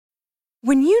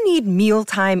When you need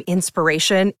mealtime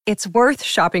inspiration, it's worth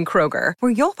shopping Kroger,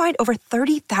 where you'll find over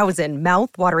 30,000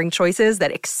 mouth-watering choices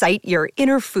that excite your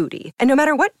inner foodie. And no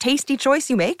matter what tasty choice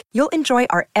you make, you'll enjoy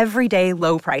our everyday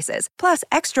low prices, plus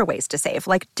extra ways to save,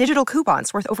 like digital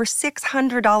coupons worth over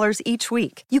 $600 each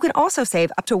week. You can also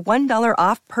save up to $1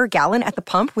 off per gallon at the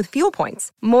pump with fuel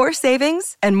points. More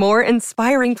savings and more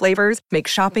inspiring flavors make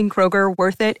shopping Kroger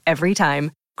worth it every time.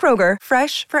 Kroger,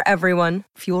 fresh for everyone.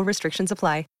 Fuel restrictions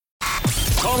apply.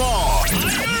 Come on.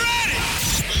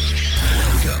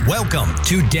 Welcome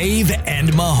to Dave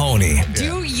and Mahoney.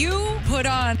 Do you put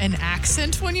on an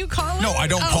accent when you call him? No, I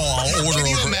don't call. I'll order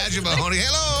Can you over. imagine Mahoney?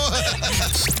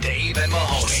 Hello. Dave and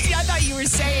Mahoney. See, I thought you were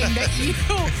saying that you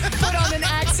put on an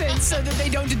accent so that they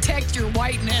don't detect your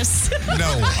whiteness. No,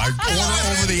 I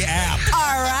order over the app.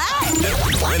 All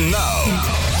right. And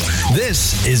now,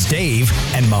 this is Dave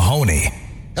and Mahoney.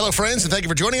 Hello, friends, and thank you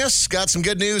for joining us. Got some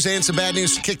good news and some bad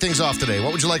news to kick things off today.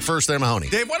 What would you like first there, Mahoney?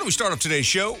 Dave, why don't we start off today's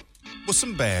show with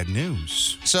some bad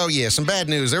news? So, some bad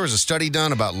news. There was a study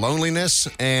done about loneliness,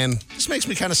 and this makes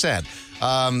me kind of sad.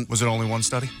 Was it only one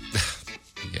study?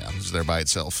 Yeah, it was there by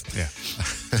itself. Yeah.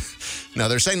 No,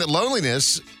 they're saying that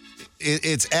loneliness,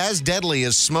 it's as deadly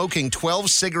as smoking 12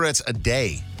 cigarettes a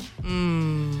day.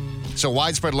 So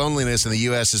widespread loneliness in the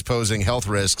U.S. is posing health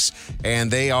risks, and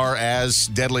they are as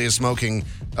deadly as smoking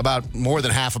about more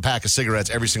than half a pack of cigarettes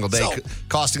every single day,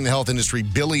 costing the health industry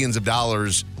billions of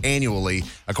dollars annually,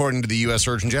 according to the U.S.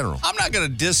 Surgeon General. I'm not going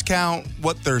to discount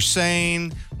what they're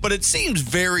saying, but it seems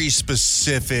very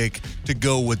specific to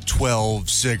go with 12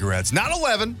 cigarettes. Not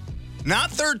 11, not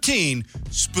 13,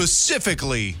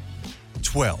 specifically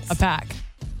 12. A pack.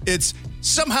 It's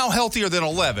somehow healthier than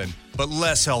 11, but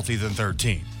less healthy than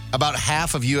 13. About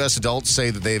half of U.S. adults say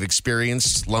that they've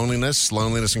experienced loneliness.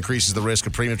 Loneliness increases the risk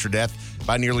of premature death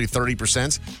by nearly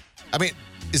 30%. I mean,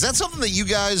 is that something that you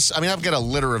guys, I've got a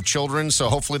litter of children, so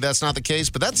hopefully that's not the case,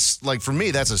 but that's, like, for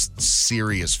me, that's a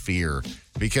serious fear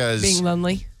because Being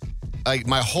lonely. like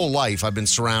my whole life I've been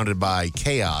surrounded by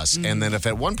chaos, and then if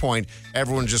at one point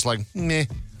everyone's just like, meh.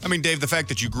 I mean, Dave, the fact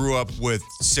that you grew up with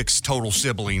 6 total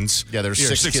siblings. Yeah, there's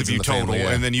six kids of you in the total, family,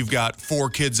 yeah. and then you've got 4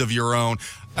 kids of your own.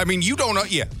 I mean, you don't know.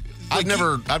 Yeah, I've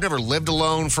never lived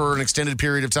alone for an extended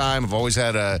period of time. I've always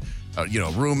had a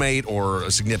roommate or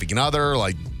a significant other.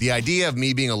 Like the idea of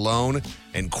me being alone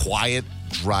and quiet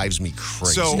drives me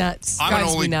crazy. So Nuts. I'm Drives an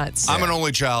only me nuts. I'm an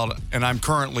only child, and I'm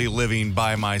currently living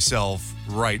by myself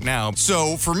right now.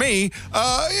 So for me,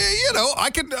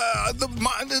 I could.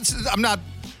 I'm not.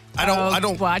 I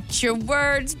don't. Watch your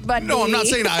words, buddy. No, I'm not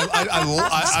saying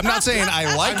I'm not saying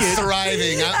I like I'm it.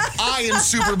 thriving. I am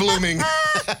super blooming.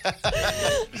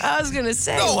 I was gonna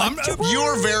say. No, watch your words.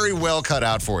 You're very well cut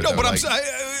out for it. No, though. but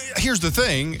here's the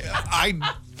thing.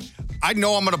 I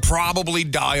know I'm going to probably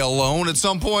die alone at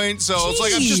some point, so it's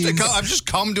like I've just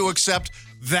come to accept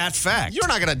that fact. You're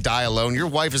not going to die alone. Your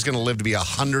wife is going to live to be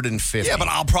 150. Yeah, but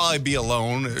I'll probably be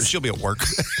alone. She'll be at work.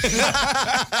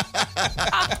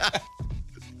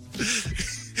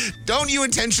 Don't you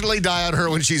intentionally die on her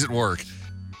when she's at work.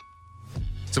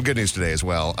 Some good news today as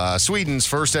well. Sweden's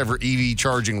first ever EV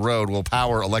charging road will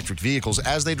power electric vehicles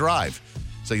as they drive.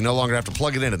 So you no longer have to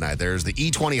plug it in at night. There's the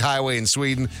E20 highway in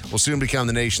Sweden will soon become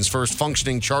the nation's first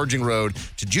functioning charging road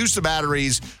to juice the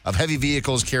batteries of heavy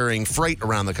vehicles carrying freight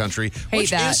around the country. I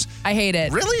hate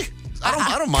it. Really?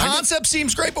 I don't mind. Concept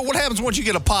seems great, but what happens once you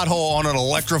get a pothole on an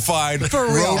electrified For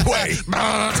real. roadway?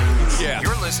 Yeah.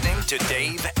 You're listening to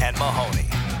Dave and Mahoney.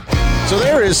 So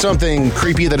there is something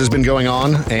creepy that has been going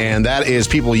on, and that is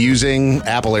people using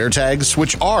Apple AirTags,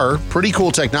 which are pretty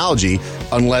cool technology,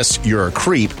 unless you're a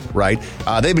creep, right?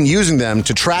 They've been using them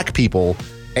to track people,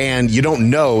 and you don't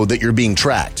know that you're being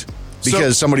tracked.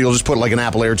 Because somebody will just put like an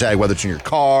Apple AirTag, whether it's in your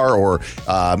car or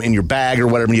in your bag or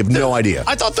whatever, and you have no idea.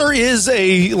 I thought there is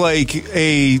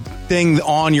a thing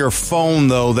on your phone,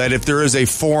 though, that if there is a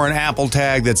foreign Apple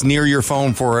tag that's near your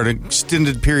phone for an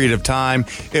extended period of time,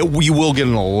 you will get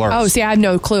an alert. Oh, see, I have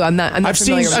no clue. I'm not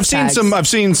familiar with tags. I've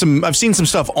seen some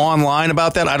stuff online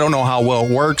about that. I don't know how well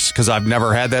it works because I've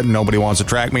never had that. Nobody wants to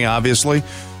track me, obviously,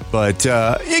 but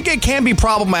it can be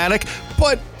problematic.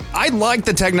 But I like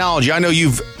the technology. I know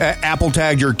you've Apple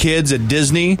tagged your kids at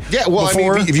Disney. Yeah, well,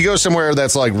 before. I mean, if you go somewhere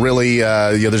that's like really,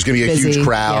 there's going to be a Busy, huge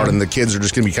crowd, yeah. and the kids are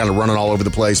just going to be kind of running all over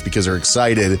the place because they're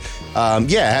excited.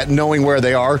 Knowing where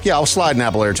they are, I'll slide an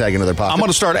Apple AirTag into their pocket. I'm going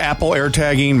to start Apple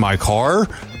AirTagging my car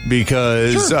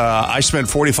because I spent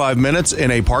 45 minutes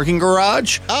in a parking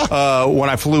garage when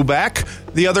I flew back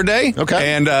the other day.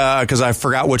 Okay. And because I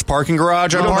forgot which parking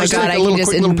garage I was. Take a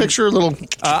little picture,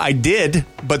 I did,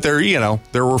 but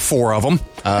there were 4 of them.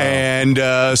 And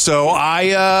so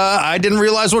I didn't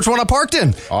realize which one I parked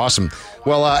in. Awesome.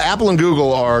 Well, Apple and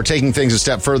Google are taking things a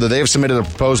step further. They have submitted a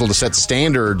proposal to set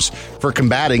standards for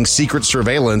combating secret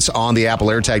surveillance on the Apple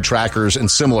AirTag trackers and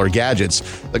similar gadgets.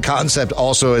 The concept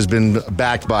also has been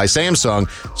backed by Samsung.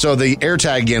 So the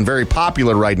AirTag, again, very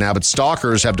popular right now, but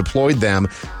stalkers have deployed them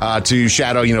to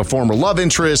shadow, former love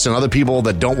interests and other people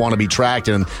that don't want to be tracked.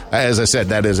 And as I said,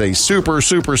 that is a super,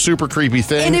 super, super creepy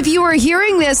thing. And if you are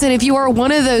hearing this and if you are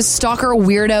one of those stalker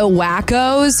weirdo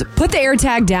wackos, put the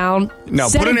AirTag down. No,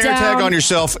 put an AirTag on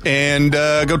yourself and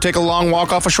go take a long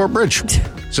walk off a short bridge.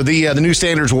 So the new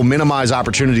standards will minimize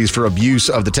opportunities for abuse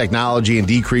of the technology and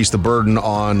decrease the burden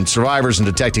on survivors in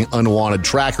detecting unwanted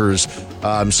trackers.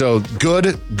 So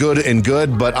good,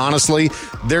 but honestly,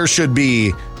 there should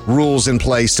be rules in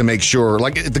place to make sure,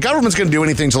 like, if the government's going to do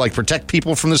anything to protect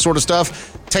people from this sort of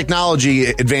stuff, technology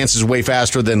advances way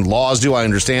faster than laws do. I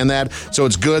understand that. So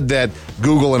it's good that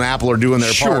Google and Apple are doing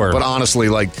their part. But honestly,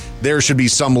 there should be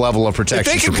some level of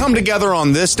protection. If they could come together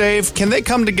on this, Dave, can they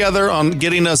come together on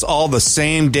getting us all the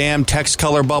same damn text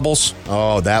color bubbles?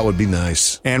 Oh, that would be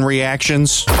nice. And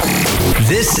reactions.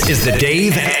 This is the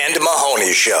Dave and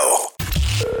Mahoney Show.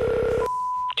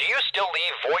 Do you still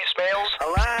leave voicemails?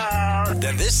 Hello?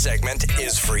 Then this segment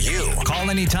is for you. Call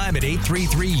anytime at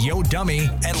 833-YO-DUMMY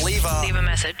and leave a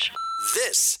message.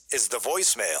 This is the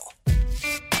voicemail.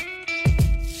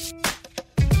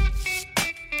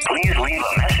 Please leave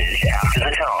a message after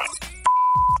the tone.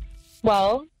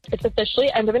 Well, it's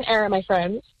officially end of an era, my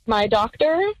friends. My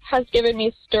doctor has given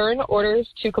me stern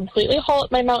orders to completely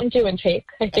halt my Mountain Dew intake.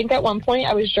 I think at one point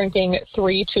I was drinking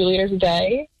 3 2-liters a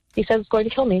day. He says it's going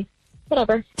to kill me.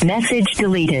 Whatever. Message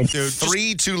deleted. Dude,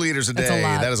 3 2-liters a That's day. a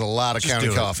lot. That is a lot of county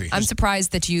coffee. I'm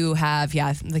surprised that you have,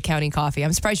 the county coffee.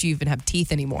 I'm surprised you even have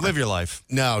teeth anymore. Live your life.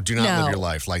 No, do not live your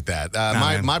life like that.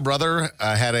 My brother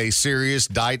had a serious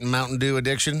diet and Mountain Dew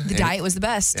addiction. The diet was the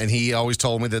best. And he always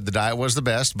told me that the diet was the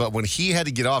best. But when he had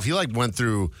to get off, he went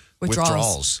through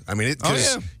withdrawals. I mean,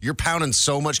 because you're pounding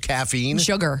so much caffeine,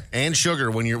 sugar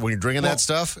when you're drinking that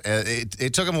stuff.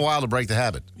 It took him a while to break the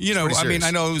habit.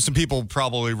 I know some people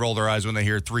probably roll their eyes when they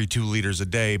hear 3 2-liters a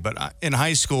day, but in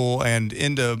high school and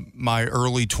into my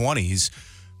early 20s,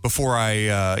 before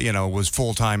I was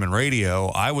full time in radio,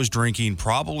 I was drinking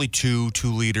probably 2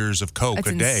 liters of Coke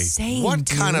a day. Insane, what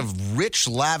dude. kind of rich,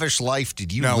 lavish life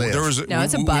did you live?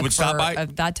 It's a we buck would stop by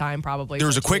at that time probably. There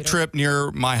was a Quick Trip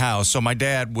near my house, so my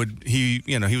dad he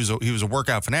was a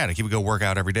workout fanatic. He would go work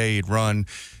out every day. He'd run,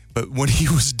 but when he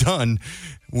was done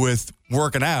with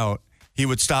working out, he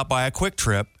would stop by a Quick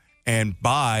Trip and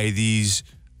buy these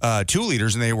 2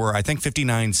 liters, and they were, I think,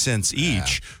 59 cents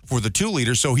each for the 2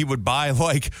 liters. So he would buy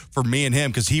for me and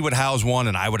him, because he would house 1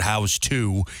 and I would house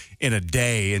 2 in a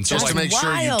day. And so just to make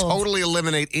sure you totally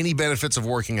eliminate any benefits of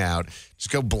working out,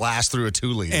 just go blast through a 2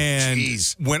 liter. And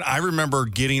Jeez. When I remember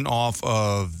getting off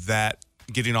of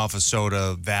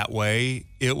soda that way,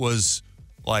 it was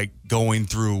like going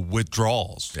through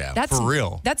withdrawals. Yeah. That's for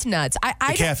real. That's nuts.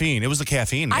 Caffeine. It was the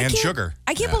caffeine and sugar.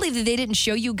 I can't believe that they didn't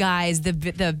show you guys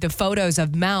the photos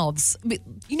of mouths.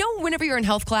 Whenever you're in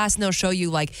health class and they'll show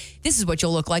you this is what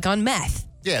you'll look like on meth.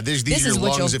 Yeah, these are your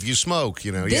lungs if you smoke,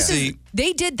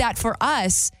 They did that for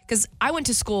us because I went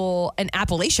to school in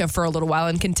Appalachia for a little while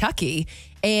in Kentucky,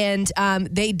 and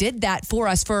they did that for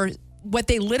us for what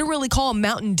they literally call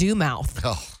Mountain Dew mouth.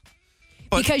 Oh.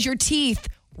 Because your teeth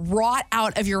rot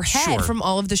out of your head from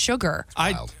all of the sugar.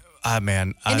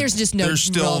 And there's just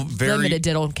limited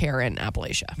dental care in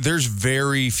Appalachia. There's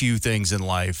very few things in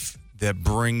life that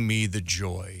bring me the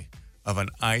joy of an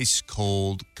ice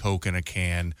cold Coke in a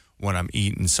can when I'm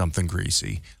eating something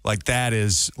greasy. That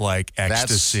is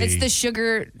ecstasy. It's the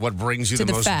sugar. What brings you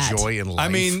the most fat. joy in life? I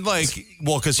mean,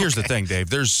 because here's the thing,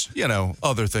 Dave. There's,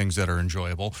 other things that are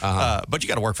enjoyable, but you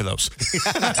got to work for those.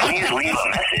 Please leave a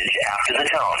message after the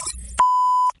tone.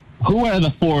 Who out of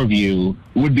the 4 of you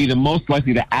would be the most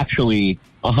likely to actually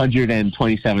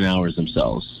 127 hours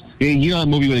themselves? You know that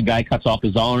movie when a guy cuts off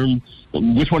his arm?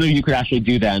 Which one of you could actually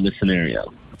do that in this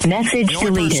scenario? Message The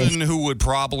only deleted. person who would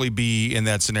probably be in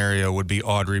that scenario would be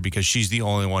Audrey, because she's the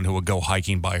only one who would go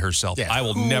hiking by herself. Yeah, I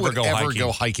will who never would go ever hiking.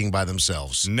 go hiking by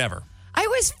themselves. Never. I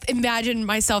always imagine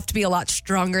myself to be a lot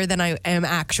stronger than I am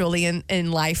actually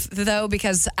in life, though,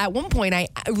 because at one point I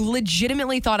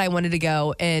legitimately thought I wanted to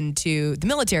go into the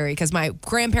military because my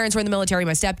grandparents were in the military.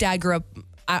 My stepdad grew up,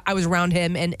 I was around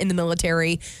him and in the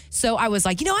military. So I was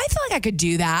like, I feel like I could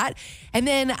do that. And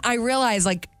then I realized,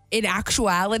 in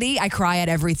actuality, I cry at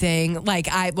everything.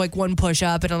 One push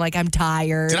up and I'm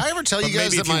tired. Did I ever tell you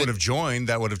guys maybe that if you would have joined,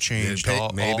 that would have changed all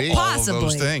of Possibly.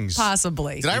 those things.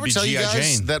 Possibly. Did I ever tell you G.I.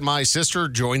 guys Jane. that my sister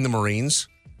joined the Marines?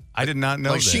 I did not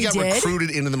know Like, that. she got did? recruited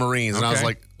into the Marines, and I was Okay.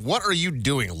 like, what are you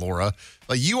doing, Laura?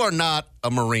 Like, you are not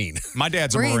a Marine. My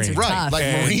dad's a Marines Marine. are Right. tough. Like,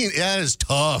 And Marine, that is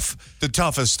tough. the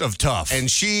toughest of tough. And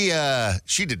she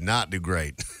did not do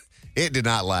great. It did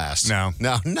not last. No.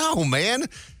 No, man.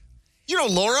 You know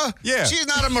Laura? Yeah. She's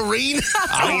not a Marine.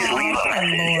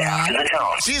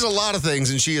 Laura. She's a lot of things,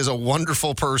 and she is a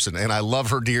wonderful person, and I love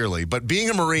her dearly. But being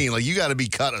a Marine, like, you got to be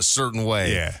cut a certain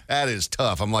way. Yeah. That is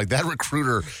tough. I'm like, that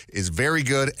recruiter is very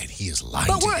good, and he is lying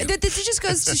But to you. this just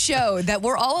goes to show that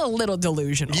we're all a little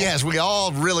delusional. Yes, we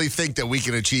all really think that we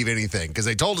can achieve anything because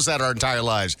they told us that our entire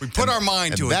lives. We put our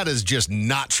mind to it. That is just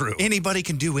not true. Anybody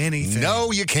can do anything.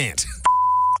 No, you can't.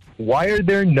 Why are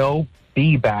there no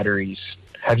B batteries?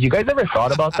 Have you guys ever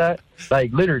thought about that?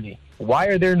 Like, literally, why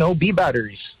are there no B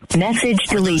batteries? Message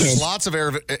deleted. There's lots of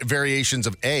variations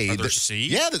of A. Are there C?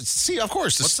 Yeah, the C, of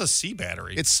course. What's a C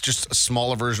battery? It's just a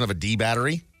smaller version of a D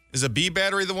battery. Is a B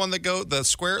battery the one that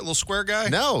the little square guy?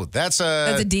 No, that's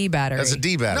That's a D battery. That's a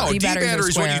D battery. No, a D D batteries are battery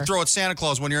is what you square. throw at Santa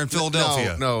Claus when you're in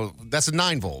Philadelphia. No, that's a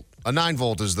 9-volt. A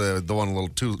 9-volt is the one little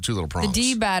two little The prongs.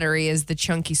 D battery is the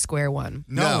chunky square one.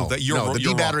 No, the the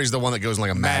D battery is the one that goes in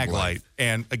like a mag light.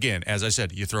 And again, as I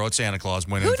said, you throw at Santa Claus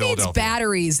when Who in needs Philadelphia.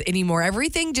 batteries anymore?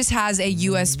 Everything just has a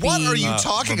USB. What are you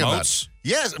talking remotes? about?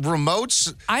 Yes,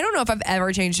 remotes. I don't know if I've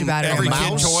ever changed a battery. Every on my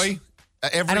kid phone. toy?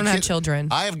 Every I don't have kid- children.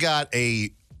 I have got a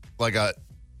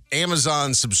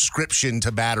Amazon subscription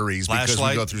to batteries because we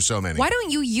Flashlight? go through so many. Why don't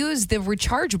you use the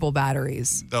rechargeable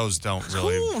batteries? Those don't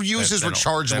really. Who uses they don't-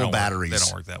 rechargeable they don't work- batteries? They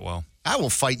don't work that well. I will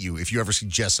fight you if you ever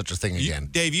suggest such a thing again.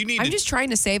 Dave, you need I'm to. just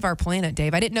trying to save our planet,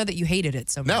 Dave. I didn't know that you hated it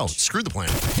so much. No, screw the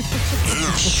planet.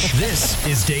 This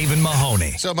is Dave and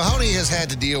Mahoney. So Mahoney has had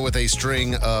to deal with a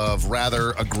string of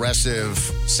rather aggressive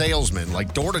salesmen,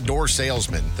 like door-to-door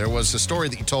salesmen. There was a story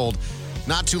that you told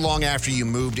not too long after you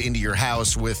moved into your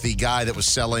house with the guy that was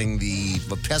selling the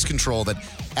pest control that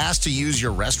asked to use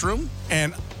your restroom.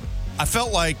 And I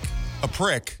felt like a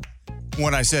prick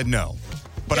when I said no.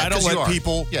 But Yeah, I don't 'cause you let are.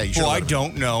 people Yeah, you who should've I let them.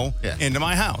 don't know Yeah. into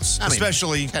my house. I mean,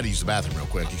 Especially, had to use the bathroom real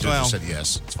quick. You could have Well- just said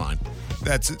yes. It's fine.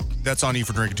 that's on you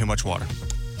for drinking too much water.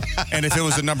 And if it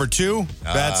was a number two,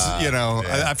 that's,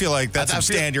 yeah. I feel like that's I some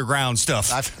feel- stand your ground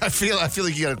stuff. I feel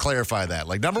like you got to clarify that.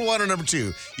 Like number one or number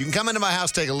two, you can come into my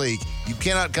house, take a leak. You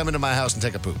cannot come into my house and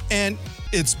take a poop. And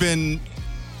it's been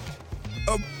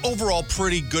an overall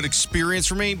pretty good experience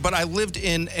for me, but I lived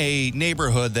in a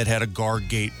neighborhood that had a guard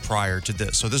gate prior to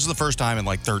this. So this is the first time in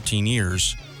like 13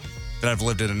 years that I've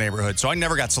lived in a neighborhood. So I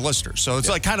never got solicitors. So it's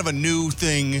like kind of a new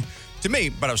thing to me.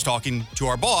 But I was talking to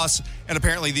our boss, and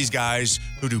apparently these guys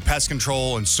who do pest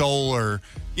control and solar,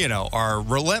 are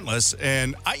relentless.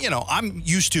 And I'm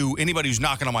used to anybody who's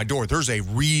knocking on my door. There's a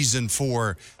reason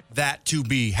for that to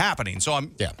be happening. So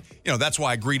that's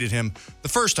why I greeted him the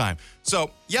first time.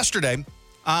 So yesterday,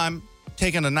 I'm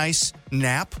taking a nice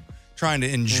nap, trying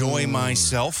to enjoy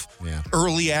myself. Yeah.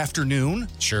 Early afternoon.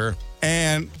 Sure.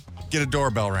 And get a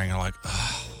doorbell ring. I'm like,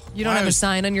 You don't have a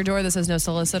sign on your door that says no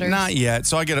solicitors? not yet.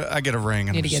 So I get a ring,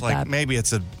 and Need I'm to just get like, that. maybe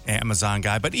it's an Amazon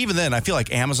guy. But even then, I feel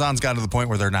like Amazon's got to the point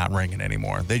where they're not ringing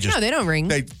anymore. They just No, they don't ring.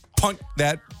 They punt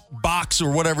that box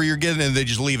or whatever you're getting, and they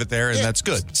just leave it there, and Yeah, that's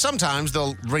good. Sometimes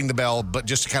they'll ring the bell, but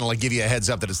just to kind of like give you a heads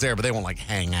up that it's there, but they won't like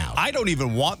hang out. I don't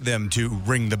even want them to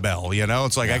ring the bell,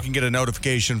 It's like I can get a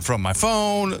notification from my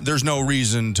phone. There's no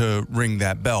reason to ring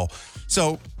that bell.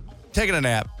 So, taking a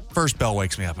nap, first bell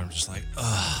wakes me up. I'm just like,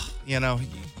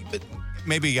 but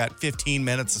maybe you got 15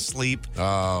 minutes of sleep.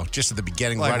 Oh, just at the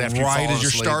beginning, Like right after you fall as you're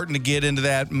asleep. starting to get into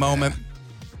that moment.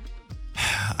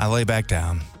 I lay back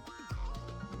down,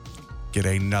 get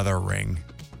another ring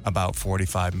about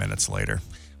 45 minutes later.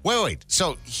 Wait.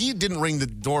 So he didn't ring the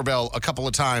doorbell a couple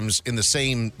of times in the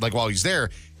same, like while he's there.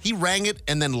 He rang it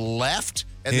and then left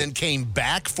and then came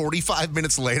back 45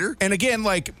 minutes later. And again,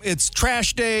 like it's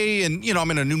trash day and, I'm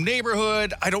in a new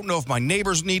neighborhood. I don't know if my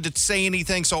neighbors need to say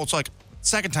anything. So it's like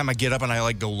second time I get up and I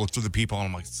like go look through the people and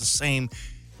I'm like, it's the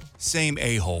same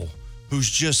a-hole who's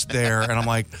just there. And I'm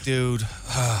like, dude,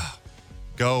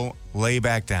 go lay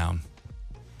back down,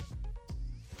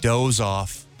 doze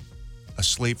off,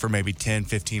 asleep for maybe 10,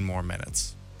 15 more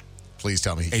minutes. Please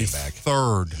tell me he A came back.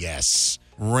 third Yes.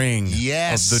 ring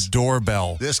Yes. of the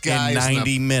doorbell This guy in is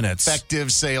 90 an minutes.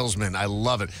 effective salesman. I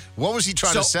love it. What was he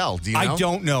trying to sell? Do you know? I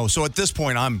don't know. So at this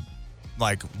point, I'm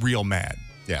like real mad.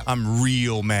 Yeah. I'm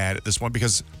real mad at this point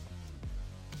because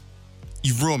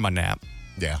you've ruined my nap.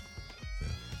 Yeah.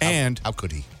 And How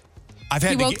could he? I've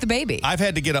had He to woke the baby. I've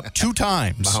had to get up 2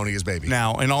 times. Mahoney is baby.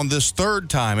 Now, and on this third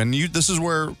time, and this is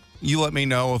where you let me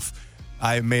know if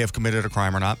I may have committed a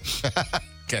crime or not.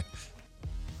 Okay.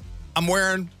 I'm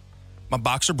wearing my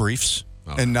boxer briefs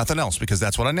and nothing else because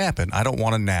that's what I nap in. I don't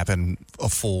want to nap in a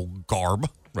full garb.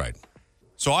 Right.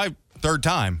 So third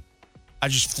time, I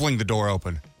just fling the door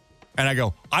open and I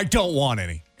go, I don't want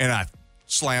any. And I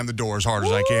slam the door as hard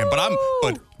as I can.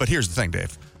 But here's the thing,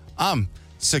 Dave. I'm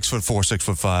 6'4",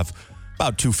 6'5",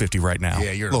 about 250 right now.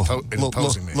 Yeah, you're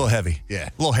imposing me. A little heavy. Yeah.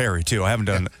 A little hairy too. I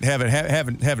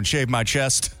haven't shaved my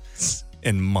chest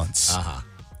in months.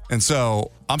 And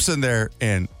so I'm sitting there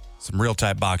in some real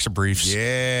tight boxer briefs.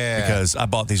 Yeah. Because I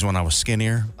bought these when I was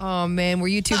skinnier. Oh, man. Were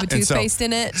you tube of toothpaste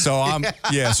in it? So I'm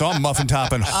muffin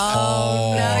topping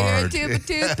hard. No, your tube of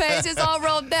toothpaste is all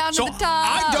rolled down to the top.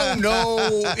 I don't know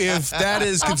if that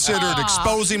is considered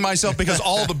exposing myself because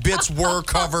all the bits were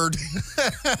covered.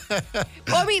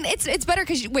 Well, I mean, it's better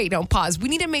because, pause. We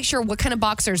need to make sure what kind of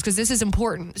boxers, because this is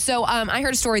important. So I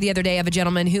heard a story the other day of a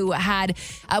gentleman who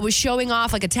was showing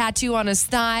off like a tattoo on his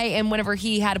thigh, and whenever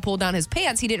he had to pull down his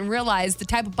pants, he didn't realize the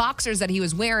type of boxers that he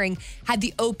was wearing had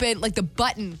the open, like the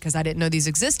button, because I didn't know these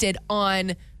existed,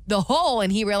 on the hole, and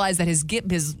he realized that his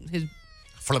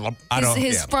front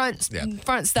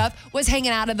stuff was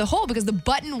hanging out of the hole because the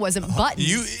button wasn't buttoned.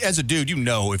 You, as a dude,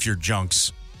 if your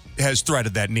junks has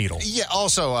threaded that needle. Yeah,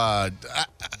 also, I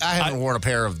haven't worn a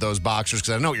pair of those boxers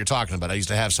because I know what you're talking about. I used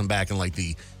to have some back in like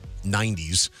the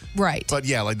 90s. Right. But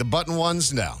yeah, like the button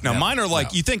ones, no. Now, mine are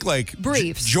like, you think like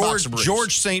briefs.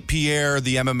 George St. Pierre,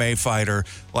 the MMA fighter,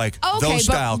 like those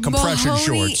style but compression Mahoney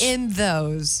shorts. in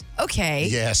those. Okay.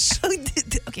 Yes.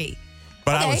 Okay.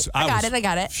 But I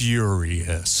got it.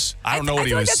 Furious. I don't know what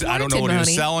he was. I I don't know what he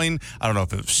was selling. I don't know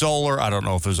if it was solar. I don't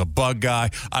know if it was a bug guy.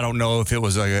 I don't know if it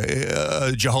was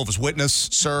a Jehovah's Witness.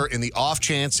 Sir, in the off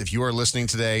chance, if you are listening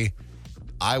today,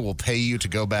 I will pay you to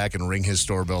go back and ring his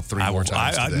doorbell 3 more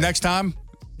times today. Next time,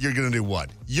 you're going to do what?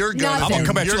 I'm going to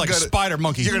come at you like a spider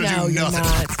monkey. You're going to do nothing.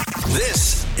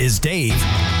 This is Dave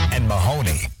and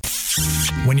Mahoney.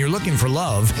 When you're looking for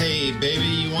love, hey, baby,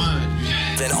 you want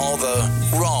then all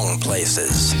the wrong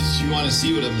places. You want to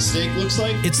see what a mistake looks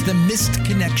like? It's the Missed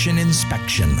Connection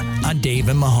Inspection on Dave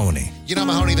and Mahoney. You know,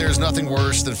 Mahoney, there's nothing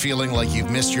worse than feeling like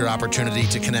you've missed your opportunity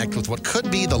to connect with what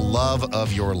could be the love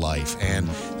of your life. And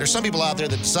there's some people out there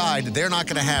that decide they're not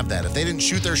going to have that. If they didn't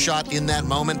shoot their shot in that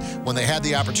moment when they had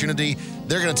the opportunity,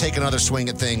 they're going to take another swing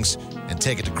at things and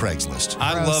take it to Craigslist.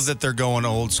 I love that they're going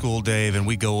old school, Dave, and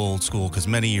we go old school because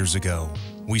many years ago,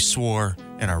 we swore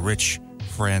in our rich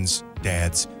friend's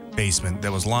dad's basement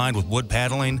that was lined with wood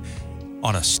paneling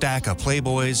on a stack of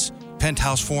Playboys,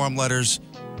 Penthouse Forum letters,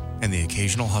 and the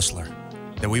occasional hustler,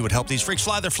 that we would help these freaks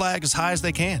fly their flag as high as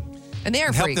they can. And they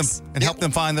are freaks. Help them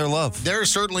find their love. There are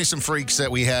certainly some freaks that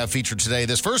we have featured today.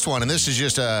 This first one, and this is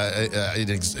just an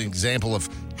example of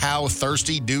how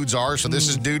thirsty dudes are. So this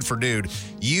is dude for dude.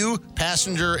 You,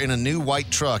 passenger in a new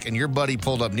white truck, and your buddy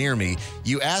pulled up near me.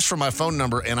 You asked for my phone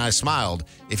number, and I smiled.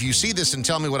 If you see this and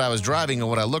tell me what I was driving and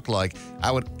what I looked like,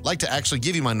 I would like to actually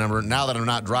give you my number now that I'm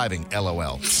not driving.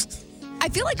 LOL. I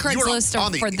feel like Craigslist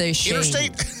are for the ashamed.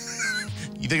 Interstate?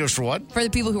 You think it was for what? For the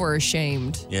people who are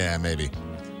ashamed. Yeah, maybe.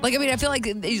 Like, I mean, I feel like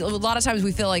a lot of times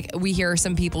we feel like we hear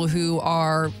some people who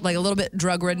are like a little bit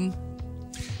drug-ridden.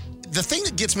 The thing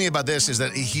that gets me about this is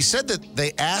that he said that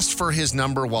they asked for his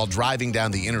number while driving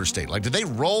down the interstate. Like, did they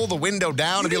roll the window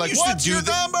down and be like, what's your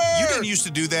number? You didn't used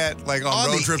to do that, like on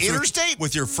road trips interstate?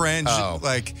 With your friends. Oh.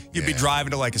 Like, you'd be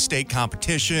driving to like a state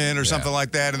competition or something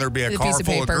like that, and there'd be a car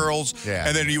full of girls. Yeah.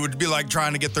 And then you would be like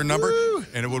trying to get their number,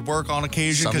 and it would work on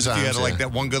occasion because if you had like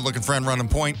that one good-looking friend running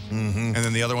point, and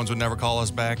then the other ones would never call us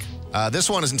back. This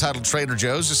one is entitled Trader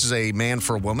Joe's. This is a man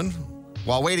for a woman.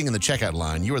 While waiting in the checkout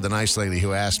line, you were the nice lady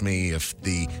who asked me if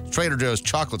the Trader Joe's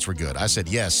chocolates were good. I said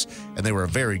yes, and they were a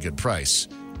very good price.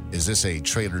 Is this a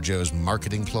Trader Joe's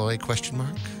marketing ploy, ?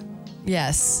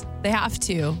 Yes, they have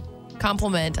to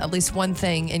compliment at least one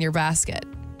thing in your basket.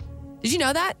 Did you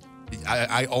know that?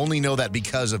 I only know that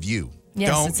because of you.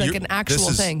 Yes, it's like an actual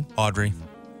thing. Audrey,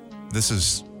 this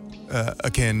is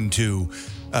akin to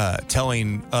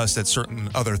telling us that certain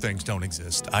other things don't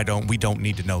exist. We don't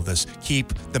need to know this.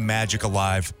 Keep the magic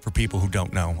alive for people who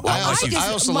don't know. Well,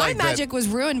 my magic was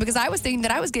ruined because I was thinking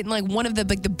that I was getting like one of the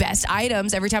best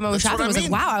items every time I was shopping. I was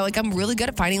like, wow, I'm really good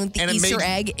at finding like the Easter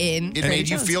egg in. It made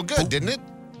you feel good, didn't it?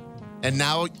 And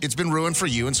now it's been ruined for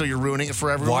you, and so you're ruining it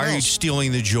for everyone else. Why are you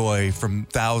stealing the joy from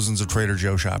thousands of Trader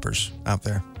Joe shoppers out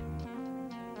there?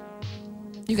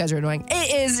 You guys are annoying.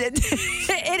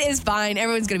 It is fine.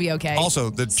 Everyone's going to be okay. Also,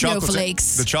 the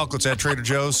chocolates at Trader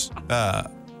Joe's,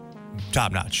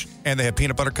 top notch. And they have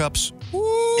peanut butter cups.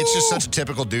 It's just such a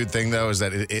typical dude thing, though, is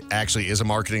that it actually is a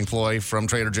marketing ploy from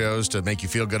Trader Joe's to make you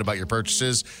feel good about your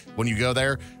purchases when you go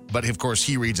there. But, of course,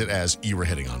 he reads it as you were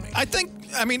hitting on me. I think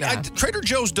I mean, Trader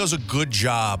Joe's does a good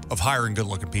job of hiring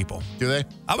good-looking people. Do they?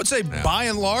 I would say, by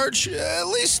and large, at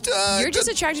least. You're just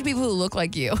attracted to people who look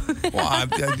like you. Well,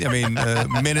 I mean,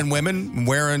 men and women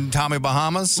wearing Tommy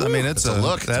Bahamas. I mean, it's a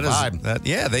look. That it's a is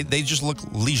vibe. They just look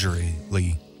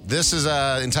leisurely. This is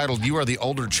entitled, "You Are the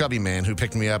Older Chubby Man Who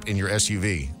Picked Me Up in Your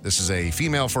SUV." This is a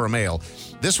female for a male.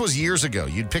 This was years ago.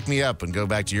 You'd pick me up and go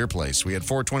back to your place. We had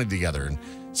 420 together, and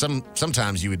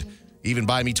sometimes you would even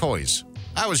buy me toys.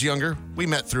 I was younger. We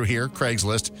met through here,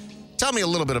 Craigslist. Tell me a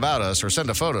little bit about us, or send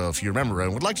a photo if you remember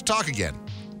and would like to talk again.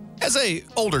 As a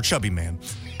older chubby man,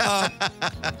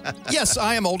 yes,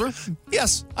 I am older.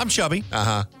 Yes, I'm chubby.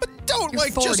 Uh-huh. But don't, You're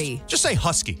 40. just say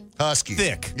husky. Husky.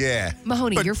 Thick. Yeah.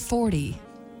 Mahoney, But- you're 40.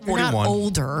 You're 41. not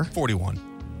older. 41.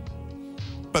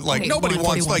 But, like, Okay, nobody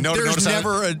wants, 41. like, there's Notice how-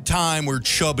 never a time where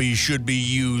chubby should be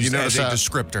used as a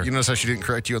descriptor. You notice how she didn't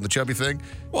correct you on the chubby thing?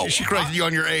 Well, she corrected you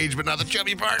on your age, but not the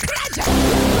chubby part.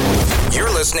 You're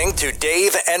listening to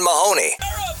Dave and Mahoney.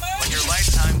 When your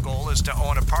lifetime goal is to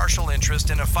own a partial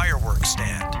interest in a fireworks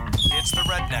stand, it's the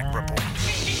Redneck Report.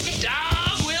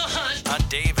 Dog will hunt. On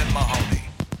Dave and Mahoney.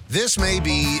 This may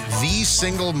be the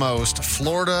single most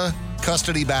Florida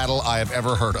custody battle I have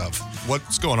ever heard of.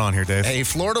 What's going on here, Dave? A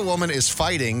Florida woman is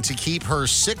fighting to keep her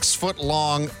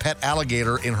 6-foot-long pet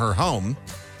alligator in her home.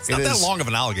 It's not that long of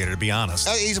an alligator, to be honest.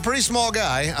 He's a pretty small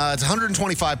guy. It's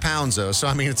 125 pounds, though, so,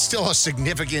 I mean, it's still a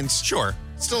significant... Sure.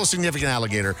 Still a significant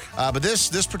alligator. But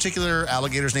this particular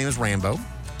alligator's name is Rambo,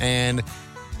 and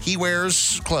he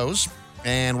wears clothes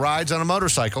and rides on a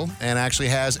motorcycle and actually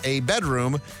has a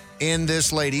bedroom in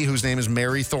this lady whose name is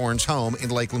Mary Thorne's home in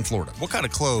Lakeland, Florida. What kind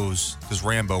of clothes does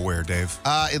Rambo wear, Dave?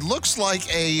 It looks like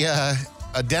a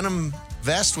denim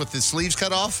vest with the sleeves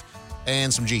cut off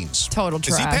and some jeans. Total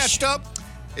trash. Is he patched up?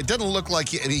 It doesn't look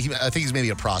like I think he's maybe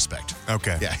a prospect.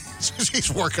 Okay. Yeah,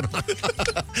 he's working on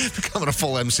becoming a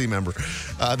full MC member.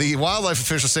 The wildlife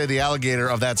officials say the alligator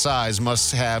of that size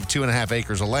must have 2.5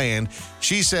 acres of land.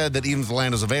 She said that even if the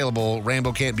land is available,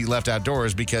 Rambo can't be left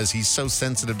outdoors because he's so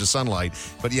sensitive to sunlight.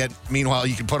 But yet, meanwhile,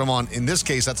 you can put him on, in this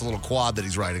case, that's a little quad that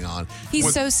he's riding on.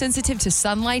 He's so sensitive to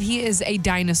sunlight. He is a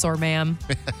dinosaur, ma'am.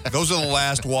 Those are the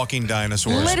last walking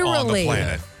dinosaurs on the Literally.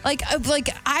 planet. Like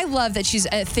I love that she's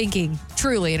thinking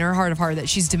truly in her heart of heart that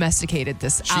she's domesticated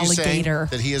this She's saying alligator.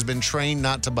 that he has been trained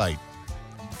not to bite.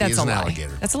 That's he is a an lie.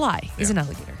 alligator. That's a lie. He's an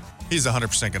alligator. He's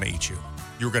 100% going to eat you.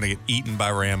 You're going to get eaten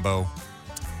by Rambo,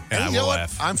 and I you know will what?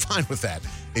 laugh. I'm fine with that.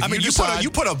 If I mean, you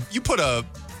put a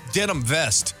denim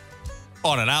vest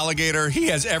on an alligator. He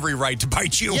has every right to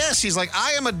bite you. Yes, he's like,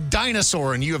 I am a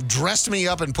dinosaur, and you have dressed me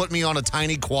up and put me on a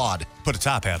tiny quad. Put a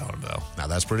top hat on him, though. Now,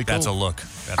 that's pretty cool. That's a look.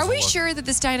 Are we sure that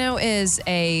this dino is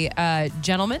a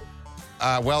gentleman?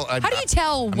 How How do you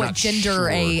tell I'm what not gender sure.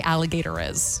 a alligator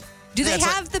is? Do they it's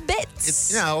have the bits?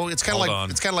 It's it's kind of Hold like on.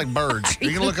 it's kind of like birds. Are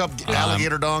you gonna look up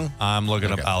alligator dong? I'm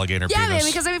looking up alligator Yeah, penis.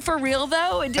 man, because I mean, for real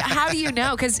though, how do you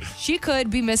know? Because she could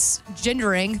be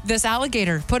misgendering this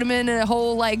alligator, put him in a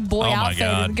whole like boy Oh, my outfit,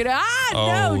 God. and get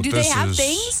Do they this have is-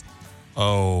 things?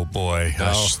 Oh, boy.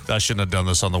 I shouldn't have done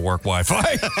this on the work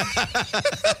Wi-Fi.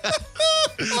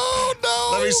 Oh,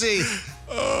 no. Let me see.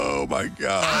 Oh, my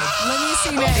God. Let me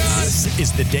see next. This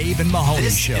is the Dave and Mahoney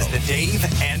Show. This is the Dave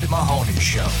and Mahoney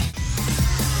Show.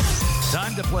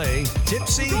 Time to play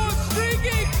Tipsy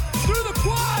through the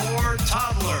quad. or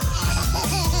Toddler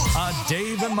on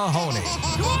Dave and Mahoney.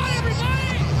 Come on,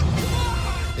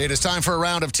 everybody. It is time for a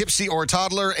round of Tipsy or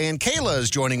Toddler, and Kayla is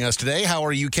joining us today. How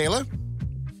are you, Kayla?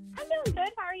 I'm doing good.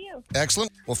 How are you?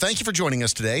 Excellent. Well, thank you for joining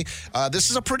us today. This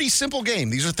is a pretty simple game.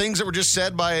 These are things that were just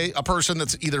said by a person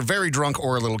that's either very drunk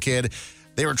or a little kid.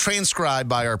 They were transcribed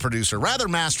by our producer rather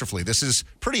masterfully. This is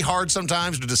pretty hard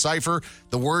sometimes to decipher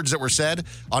the words that were said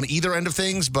on either end of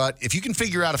things, but if you can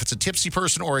figure out if it's a tipsy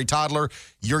person or a toddler,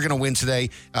 you're going to win today.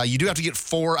 You do have to get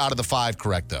 4 out of the 5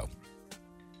 correct, though.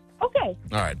 Okay.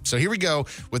 All right, so here we go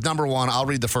with number 1. I'll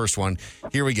read the first one.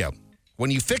 Here we go.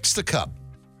 When you fix the cup,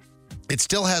 it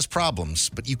still has problems,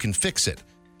 but you can fix it.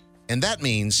 And that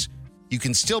means you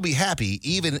can still be happy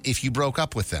even if you broke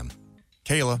up with them.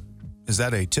 Kayla, is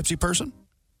that a tipsy person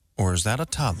or is that a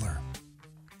toddler?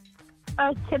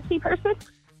 A tipsy person?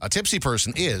 A tipsy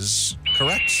person is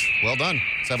correct. Well done.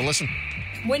 Let's have a listen.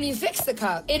 When you fix the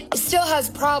cup, it still has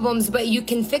problems, but you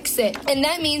can fix it. And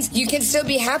that means you can still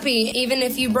be happy even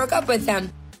if you broke up with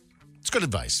them. It's good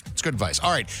advice. It's good advice. All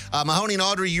right, Mahoney and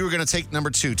Audrey, you were going to take number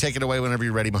 2. Take it away whenever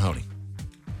you're ready, Mahoney.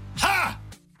 Ha!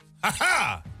 Ha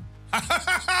ha! Ha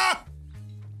ha ha!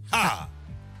 Ha!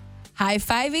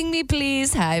 High-fiving me,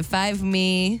 please. High-five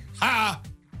me. Ha!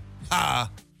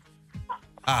 Ha!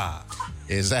 Ha!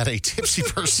 Is that a tipsy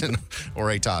person or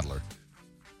a toddler?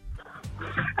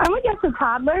 I'm going to guess a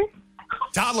toddler.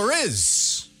 Toddler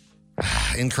is.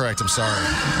 Incorrect. I'm sorry.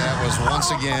 That was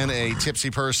once again a tipsy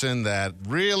person that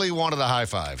really wanted a high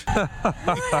five. High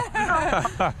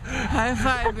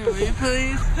five me,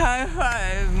 please. High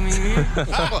five me.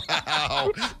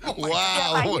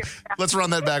 Wow. Let's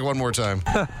run that back one more time.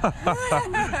 High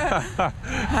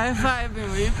five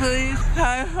me, please.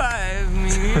 High five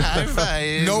me. High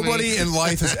five. Nobody in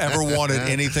life has ever wanted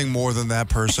anything more than that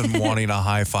person wanting a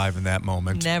high five in that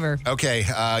moment. Never. Okay,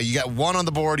 you got one on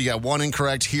the board. You got one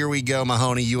incorrect. Here we go,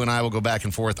 Mahoney. You and I will go back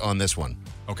and forth on this one.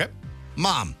 Okay.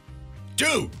 Mom.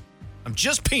 Dude, I'm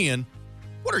just peeing.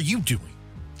 What are you doing?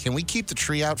 Can we keep the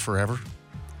tree out forever?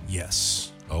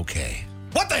 Yes. Okay.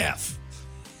 What the F?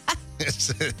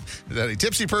 Is that a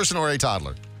tipsy person or a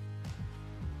toddler?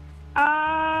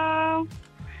 I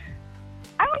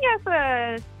would guess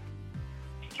a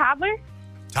toddler.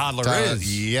 Toddler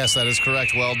is. Yes, that is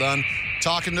correct. Well done.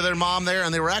 Talking to their mom there,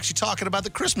 and they were actually talking about the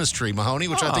Christmas tree, Mahoney,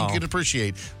 which I think you can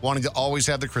appreciate, wanting to always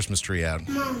have the Christmas tree out.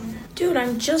 Mom. Dude,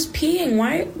 I'm just peeing.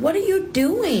 Why? What are you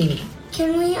doing?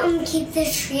 Can we keep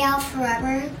this tree out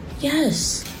forever?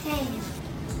 Yes. Hey.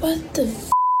 What the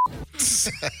f***?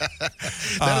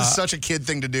 That is such a kid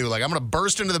thing to do. Like, I'm going to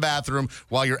burst into the bathroom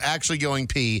while you're actually going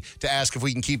pee to ask if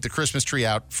we can keep the Christmas tree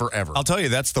out forever. I'll tell you,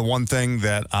 that's the one thing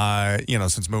that I,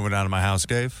 since moving out of my house,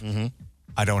 Dave,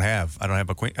 I don't have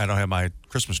my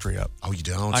Christmas tree up. Oh, you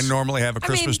don't? I normally have a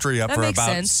Christmas tree up for about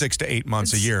sense. 6 to 8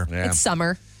 months a year. Yeah. It's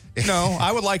summer. No,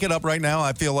 I would like it up right now.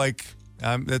 I feel like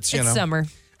it's summer.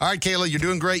 All right, Kayla, you're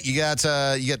doing great. You got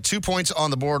 2 points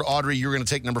on the board. Audrey, you're going to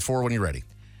take number 4 when you're ready.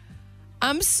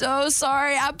 I'm so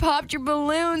sorry I popped your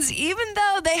balloons, even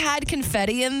though they had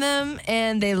confetti in them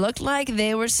and they looked like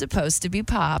they were supposed to be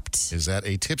popped. Is that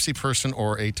a tipsy person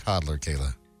or a toddler,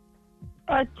 Kayla?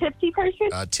 A tipsy person?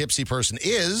 A tipsy person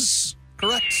is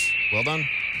correct. Well done.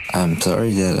 I'm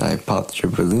sorry that I popped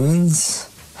your balloons,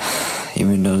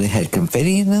 even though they had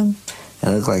confetti in them. It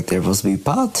looked like they're supposed to be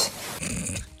popped.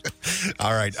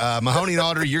 All right. Mahoney and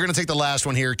Audrey, you're going to take the last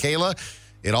one here. Kayla,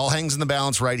 it all hangs in the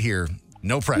balance right here.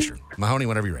 No pressure. Mahoney,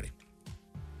 whenever you're ready.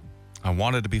 I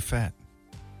wanted to be fat,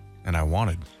 and I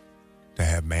wanted to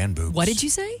have man boobs. What did you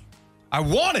say? I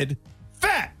wanted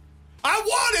fat. I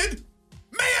wanted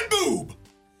man boob.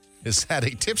 Is that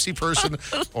a tipsy person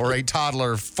or a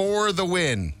toddler for the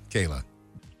win, Kayla?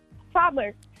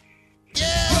 Toddler.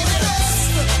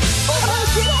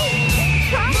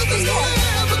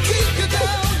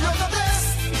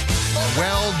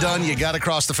 Well done. You got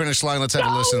across the finish line. Let's have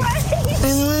a listen.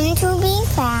 I want to be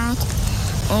fat,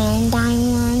 and I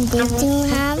wanted to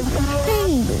have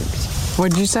man boobs.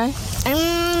 What'd you say? I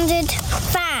wanted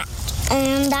fat,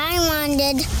 and I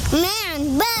wanted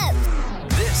man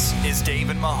boobs. This is Dave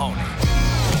and Mahoney.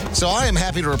 So I am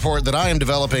happy to report that I am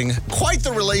developing quite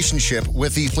the relationship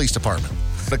with the police department.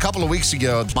 A couple of weeks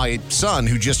ago, my son,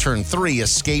 who just turned 3,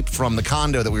 escaped from the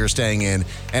condo that we were staying in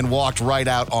and walked right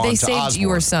out onto Osborne. They saved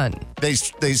your son. They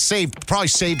probably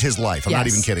saved his life. I'm not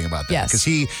even kidding about that. Yes.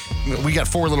 Because we got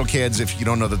 4 little kids. If you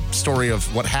don't know the story of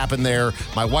what happened there,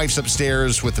 my wife's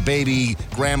upstairs with the baby,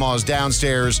 grandma's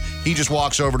downstairs. He just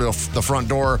walks over to the front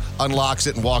door, unlocks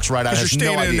it, and walks right out. You're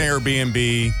staying in an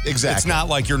Airbnb. Exactly. It's not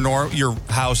like your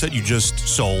house that you just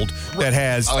sold that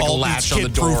has like all a latch these on the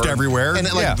door kid-proofed everywhere.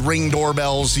 And ring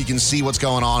doorbells so you can see what's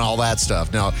going on, all that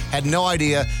stuff. No, had no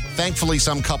idea. Thankfully,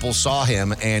 some couple saw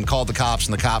him and called the cops,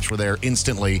 and the cops were there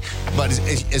instantly. But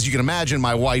as you can imagine,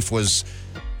 my wife was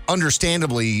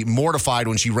understandably mortified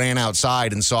when she ran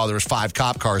outside and saw there was 5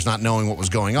 cop cars, not knowing what was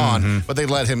going on. But they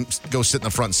let him go sit in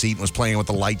the front seat and was playing with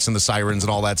the lights and the sirens and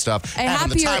all that stuff. A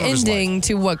happier ending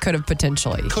to what could have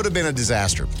potentially. Could have been a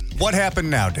disaster. What happened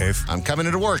now, Dave? I'm coming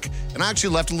into work, and I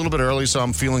actually left a little bit early, so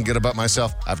I'm feeling good about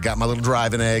myself. I've got my little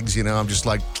driving eggs, I'm just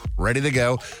like ready to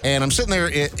go. And I'm sitting there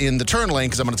in the turn lane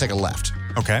because I'm going to take a left.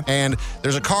 Okay. And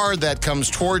there's a car that comes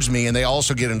towards me, and they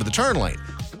also get into the turn lane.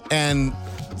 And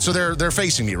so they're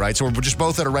facing me, right? So we're just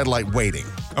both at a red light waiting.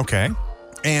 Okay.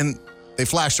 And they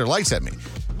flash their lights at me.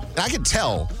 And I could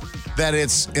tell that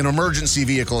it's an emergency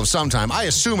vehicle of some time. I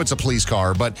assume it's a police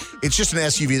car, but it's just an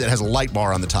SUV that has a light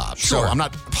bar on the top. Sure. So I'm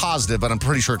not positive, but I'm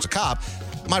pretty sure it's a cop.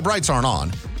 My brights aren't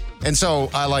on. And so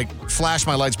I flash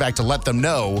my lights back to let them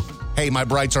know, hey, my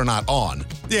brights are not on.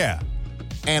 Yeah.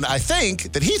 And I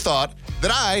think that he thought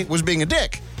that I was being a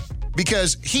dick.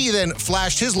 Because he then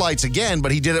flashed his lights again,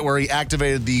 but he did it where he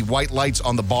activated the white lights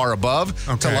on the bar above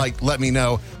to let me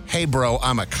know, hey, bro,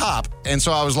 I'm a cop. And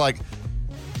so I was like,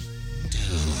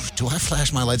 dude, do I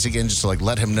flash my lights again just to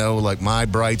let him know my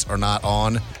brights are not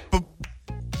on?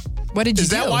 What did you do? Is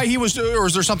that why he was, or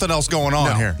is there something else going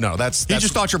on here? No, that's He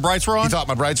just thought your brights were on? He thought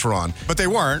my brights were on. But they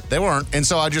weren't. They weren't. And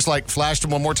so I just like flashed him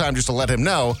one more time just to let him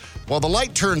know. Well, the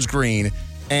light turns green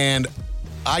and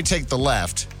I take the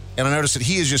left and I notice that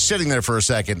he is just sitting there for a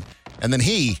second and then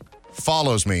he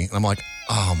follows me. And I'm like,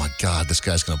 oh my God, this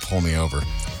guy's going to pull me over.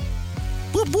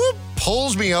 Whoop, whoop.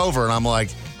 Pulls me over and I'm like,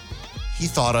 he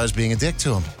thought I was being a dick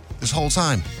to him this whole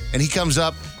time. And he comes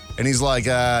up and he's like,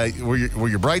 were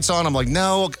your brights on? I'm like,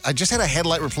 no, I just had a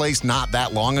headlight replaced not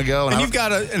that long ago. And you've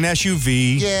got an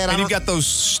SUV. Yeah. And you've got those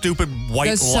stupid white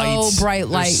They're lights. so bright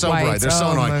light They're so whites. bright. They're so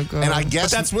Oh, annoying. my God. And I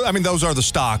guess Those are the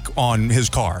stock on his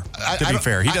car, to be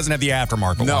fair. He doesn't have the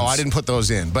aftermarket No, ones. I didn't put those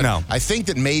in. But No. I think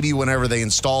that maybe whenever they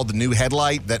installed the new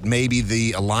headlight, that maybe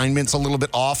the alignment's a little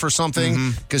bit off or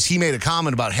something. Because he made a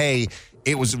comment about, hey,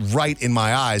 it was right in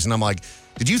my eyes. And I'm like,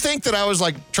 did you think that I was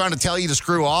like trying to tell you to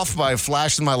screw off by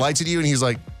flashing my lights at you? And he's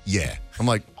like, yeah. I'm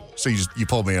like, so you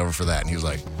pulled me over for that? And he was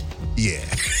like, yeah.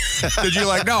 Did you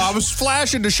like, no, I was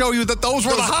flashing to show you that those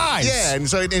were the highs. Yeah,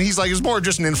 and he's like, it's more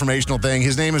just an informational thing.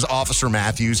 His name is Officer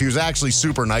Matthews. He was actually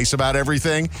super nice about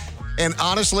everything. And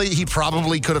honestly, he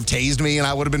probably could have tased me and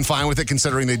I would have been fine with it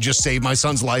considering they just saved my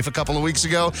son's life a couple of weeks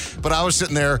ago. But I was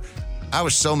sitting there, I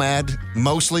was so mad,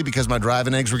 mostly because my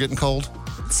driving eggs were getting cold.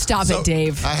 Stop it,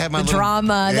 Dave. I have my the little-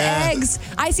 drama, Yeah. the eggs.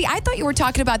 I thought you were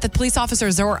talking about the police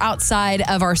officers that were outside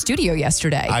of our studio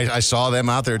yesterday. I saw them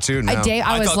out there too. No.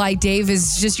 I was like, Dave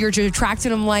is just, you're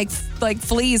attracting them like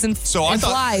fleas and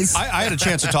flies. I had a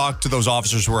chance to talk to those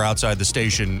officers who were outside the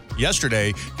station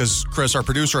yesterday because Chris, our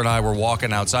producer, and I were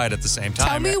walking outside at the same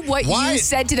time. Tell me what you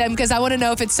said to them because I want to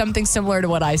know if it's something similar to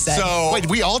what I said. So wait,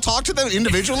 we all talked to them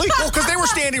individually? Well, because they were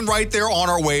standing right there on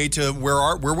our way to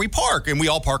where we park, and we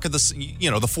all park at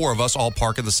the four of us all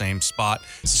park in the same spot.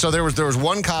 So there was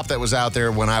one cop that was out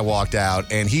there when I walked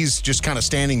out, and he's just kind of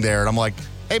standing there, and I'm like,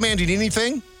 hey man, do you need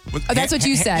anything? Oh, that's what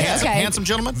you said. Handsome, Okay. handsome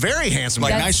gentleman, very handsome,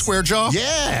 Like guy. nice square jaw.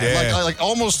 Yeah. Like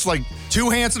almost like too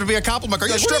handsome to be a compliment. Are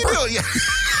you a like, what stripper? are you doing?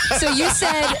 Yeah. So you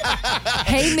said,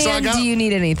 hey So I man, got- do you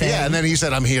need anything? Yeah, and then he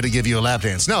said, I'm here to give you a lap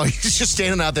dance. No, he's just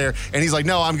standing out there, and he's like,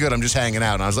 no, I'm good. I'm just hanging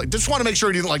out. And I was like, just want to make sure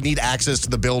he didn't like need access to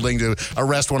the building to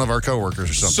arrest one of our coworkers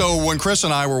or something. So when Chris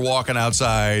and I were walking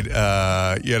outside,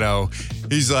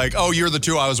 he's like, oh, you're the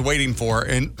two I was waiting for.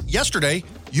 And yesterday,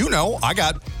 I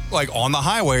got like on the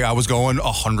highway, I was going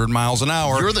 100 miles an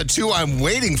hour. You're the two I'm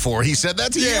waiting for. He said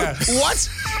that to Yeah. you? What?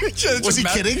 Was he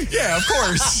kidding? Yeah, of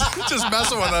course. Just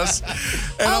messing with us.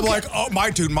 And I'm like, oh,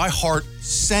 my heart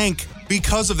sank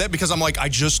because of that. Because I'm like, I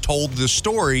just told this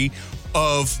story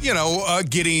of,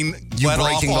 getting You let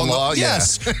breaking off the on law?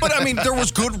 Yes. Yeah. But I mean, there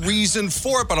was good reason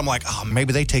for it. But I'm like, oh,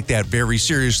 maybe they take that very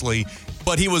seriously.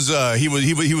 But he was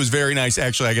very nice.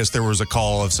 Actually, I guess there was a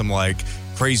call of some like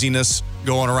craziness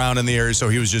going around in the area. So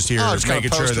he was just here just kinda making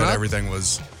sure posting that up? everything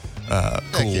was Heck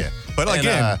cool. yeah. But And,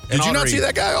 again, and did you not Audrey- see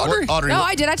that guy, Audrey? Audrey, No,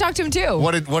 I did. I talked to him too.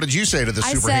 What did you say to the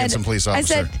super handsome police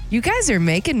officer? I said, you guys are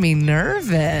making me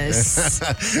nervous.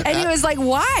 And he was like,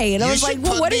 why? And I was like,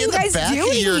 well, what are you guys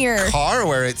doing here? Car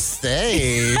where it's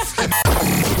safe.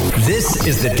 This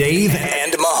is the Dave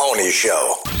and Mahoney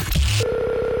Show.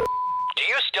 Do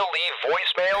you still leave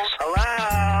voicemails?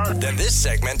 Hello? Then this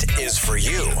segment is for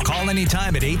you. Call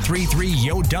anytime at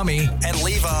 833-YO-DUMMY and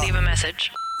leave a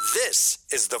message. This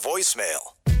is the voicemail.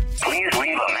 Please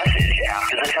leave a message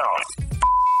after the tone.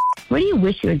 Where do you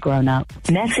wish you had grown up?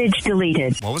 Message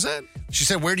deleted. What was that? She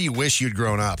said, where do you wish you'd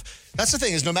grown up? That's the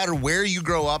thing is no matter where you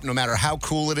grow up, no matter how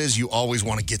cool it is, you always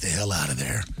want to get the hell out of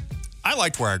there. I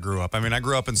liked where I grew up. I mean, I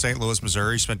grew up in St. Louis,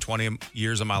 Missouri, spent 20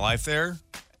 years of my life there.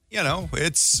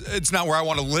 It's not where I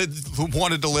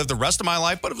wanted to live the rest of my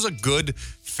life, but it was a good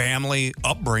family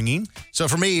upbringing. So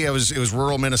for me, it was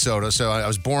rural Minnesota. So I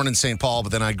was born in St. Paul,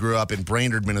 but then I grew up in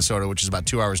Brainerd, Minnesota, which is about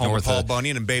 2 hours Home north of Paul of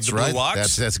Bunyan and Babe the That's Blue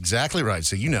Ox. That's exactly right.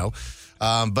 So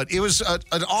but it was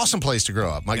an awesome place to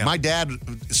grow up. My dad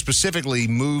specifically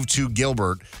moved to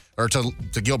Gilbert or to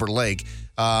Gilbert Lake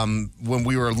when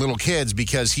we were little kids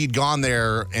because he'd gone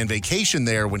there and vacationed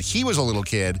there when he was a little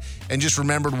kid and just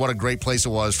remembered what a great place it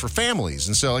was for families.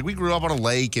 And so we grew up on a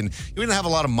lake and we didn't have a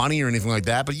lot of money or anything like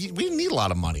that, but we didn't need a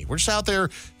lot of money. We're just out there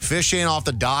fishing off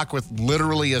the dock with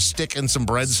literally a stick and some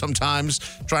bread sometimes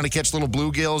trying to catch little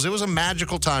bluegills. It was a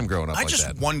magical time growing up I like just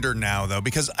that. wonder now, though,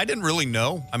 because I didn't really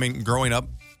know. I mean, growing up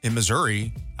in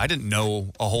Missouri, I didn't know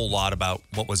a whole lot about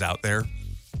what was out there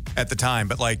at the time.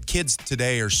 But like kids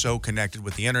today are so connected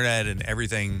with the internet and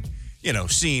everything,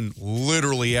 seeing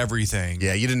literally everything.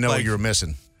 Yeah, you didn't know what you were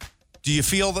missing. Do you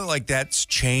feel that like that's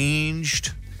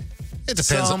changed? It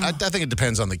depends. I think it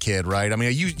depends on the kid, right? I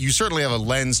mean, you certainly have a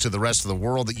lens to the rest of the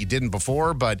world that you didn't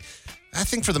before, but I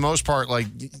think for the most part, like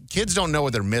kids don't know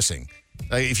what they're missing.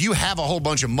 If you have a whole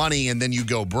bunch of money and then you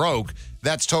go broke,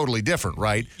 that's totally different,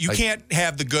 right? You can't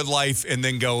have the good life and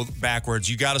then go backwards.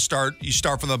 You got to start. You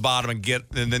start from the bottom and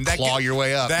then claw your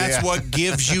way up. That's what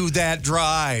gives you that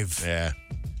drive. Yeah,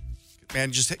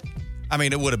 man.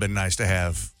 It would have been nice to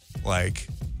have like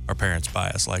our parents buy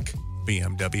us like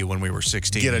BMW when we were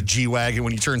 16. Get a G-Wagon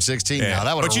when you turn 16. Yeah. No,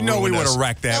 that would. But we would have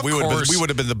wrecked that. Of We course. would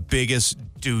have been the biggest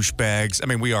douchebags. I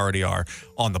mean, we already are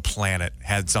on the planet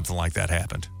had something like that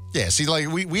happened. Yeah, see, like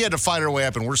we had to fight our way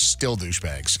up, and we're still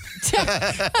douchebags.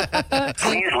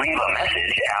 Please leave a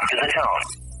message after the tone.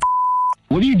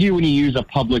 What do you do when you use a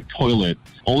public toilet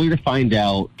only to find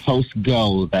out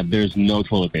post-go that there's no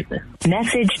toilet paper?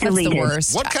 Message deleted. the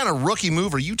worst. What kind of rookie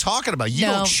move are you talking about? You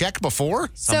don't check before?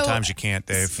 Sometimes you can't,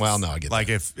 Dave. Well, no, I get like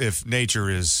that.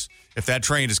 If that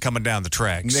train is coming down the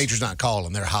tracks. Nature's not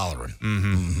calling, they're hollering.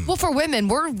 Mm-hmm. Well, for women,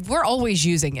 we're always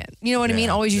using it. You know what I mean?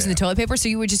 Always using the toilet paper. So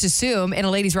you would just assume in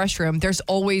a ladies' restroom, there's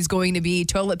always going to be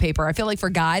toilet paper. I feel like for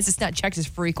guys, it's not checked as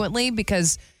frequently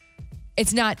because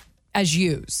it's not as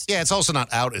used. Yeah, it's also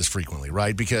not out as frequently,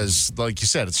 right? Because, like you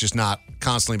said, it's just not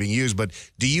constantly being used. But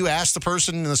do you ask the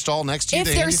person in the stall next to you?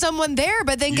 If there's someone there,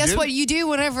 but then guess what you do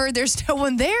whenever there's no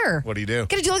one there? What do you do?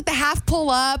 Gotta do like the half pull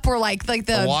up or like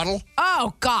the waddle?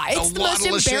 Oh God, it's the most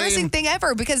waddle of embarrassing shame. thing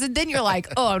ever because then you're like,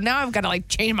 oh, now I've got to like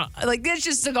change my it's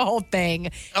just like a whole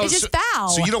thing. Oh, it's just foul.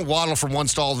 So you don't waddle from one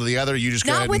stall to the other. You just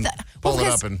go ahead and pull it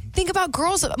up and. Think about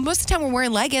girls. Most of the time we're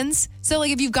wearing leggings. So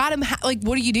like if you've got them,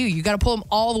 what do? You got to pull them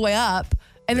all the way up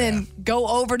and then go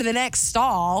over to the next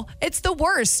stall. It's the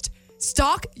worst.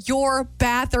 Stock your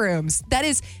bathrooms. That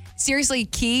is seriously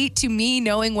key to me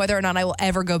knowing whether or not I will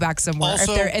ever go back somewhere.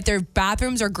 Also, if their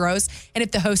bathrooms are gross and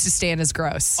if the hostess stand is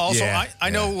gross. Also, I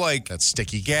know like that's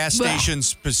sticky. Gas stations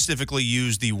specifically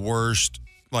use the worst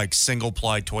like single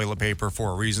ply toilet paper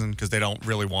for a reason because they don't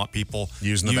really want people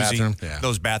using the bathroom. Yeah.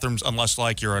 Those bathrooms unless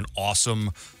like you're an awesome,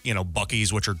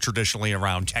 Buc-ee's, which are traditionally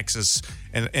around Texas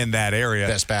and in that area.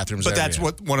 Best bathrooms But there, that's yeah.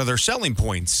 what one of their selling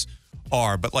points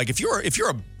are. But like if you're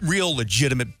a real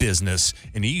legitimate business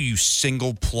and you use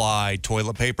single ply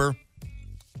toilet paper,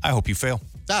 I hope you fail.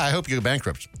 I hope you go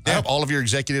bankrupt. I hope all of your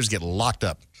executives get locked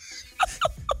up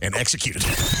and executed.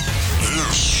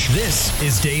 This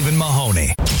is Dave and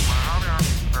Mahoney.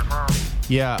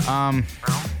 Yeah,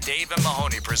 Dave and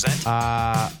Mahoney present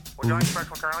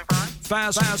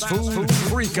fast food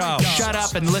freakout. Shut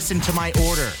up and listen to my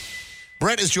order.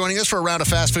 Brett is joining us for a round of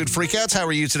fast food freakouts. How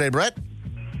are you today, Brett?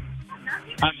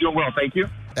 I'm doing well, thank you.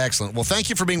 Excellent. Well, thank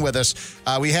you for being with us.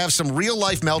 We have some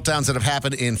real-life meltdowns that have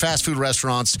happened in fast food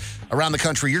restaurants around the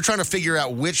country. You're trying to figure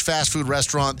out which fast food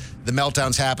restaurant the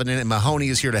meltdowns happen in, and Mahoney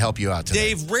is here to help you out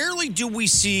today. Dave, rarely do we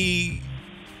see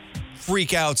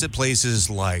freakouts at places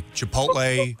like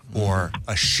Chipotle or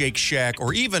a Shake Shack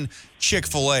or even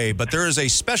Chick-fil-A, but there is a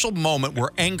special moment where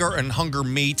anger and hunger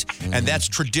meet, and that's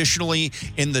traditionally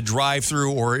in the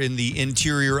drive-thru or in the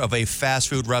interior of a fast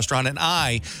food restaurant. And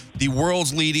I, the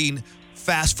world's leading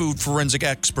fast food forensic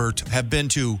expert, have been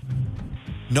to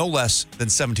no less than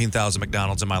 17,000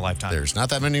 McDonald's in my lifetime. There's not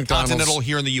that many McDonald's. Continental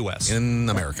here in the U.S. In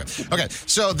America. Okay,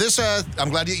 so this, I'm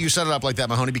glad you set it up like that,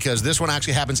 Mahoney, because this one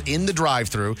actually happens in the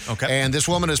drive-thru. Okay. And this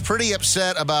woman is pretty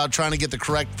upset about trying to get the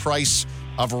correct price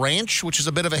of ranch, which is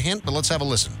a bit of a hint, but let's have a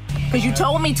listen. Because you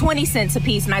told me 20 cents a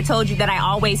piece, and I told you that I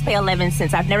always pay 11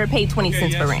 cents. I've never paid 20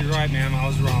 cents for ranch. You're right, ma'am. I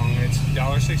was wrong. It's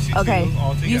 $1.62 okay.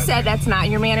 altogether. You said that's not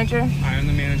your manager? I am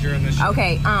the manager of this shop.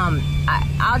 Okay.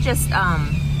 I'll just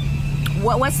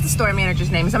what's the store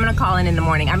manager's name? So I'm gonna call in the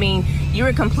morning. I mean, you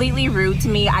were completely rude to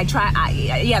me.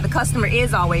 The customer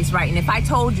is always right. And if I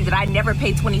told you that I never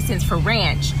paid 20 cents for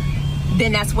ranch,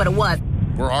 then that's what it was.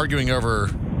 We're arguing over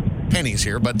pennies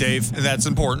here, but Dave, that's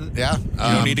important. Yeah. You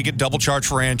don't need to get double charged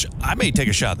for ranch. I may take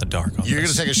a shot in the dark. You're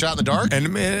going to take a shot in the dark?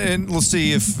 And we'll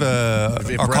see if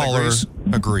our caller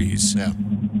agrees. Yeah.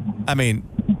 I mean,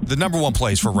 the number one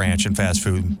place for ranch and fast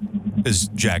food is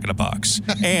Jack in the Box.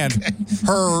 And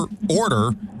her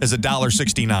order is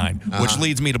 $1.69, which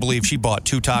leads me to believe she bought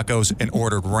 2 tacos and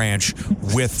ordered ranch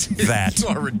with that. You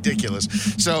are ridiculous.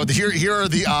 So here are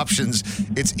the options.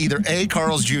 It's either A,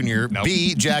 Carl's Jr., Nope.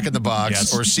 B, Jack in the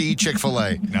Box, or C,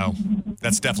 Chick-fil-A. No,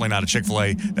 that's definitely not a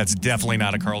Chick-fil-A. That's definitely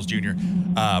not a Carl's Jr.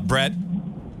 Brett,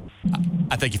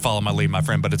 I think you follow my lead, my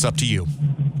friend, but it's up to you.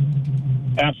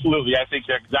 Absolutely. I think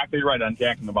you're exactly right on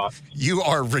Jack in the Box. You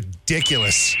are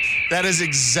ridiculous. That is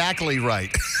exactly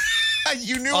right.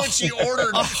 You knew what she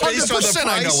ordered. 100%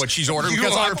 I know what she's ordered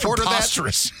because I ordered that.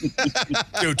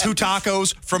 Dude, 2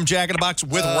 tacos from Jack in the Box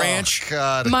with ranch.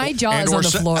 God. My jaw is on the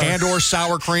floor. And/or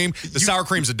sour cream. The sour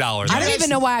cream's $1. I don't even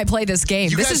know why I play this game.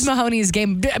 This is Mahoney's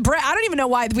game. Brett, I don't even know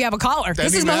why we have a caller.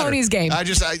 This is Mahoney's game.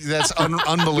 That's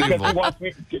unbelievable.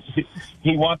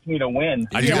 He wants me to win.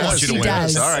 I do want you to win.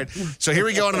 Yes. All right. So here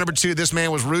we go on number 2. This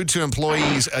man was rude to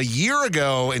employees a year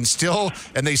ago and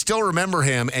they still remember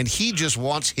him, and he just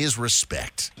wants his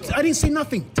respect. I didn't say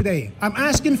nothing today. I'm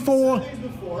asking for...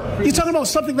 You're talking about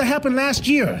something that happened last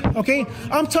year, okay?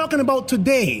 I'm talking about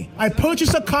today. I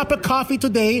purchased a cup of coffee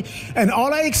today, and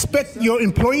all I expect your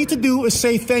employee to do is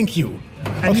say thank you.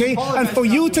 Okay? And for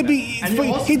you to be...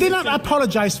 he did not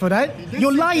apologize for that.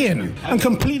 You're lying and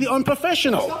completely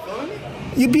unprofessional.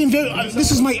 You're being very...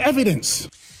 this is my evidence.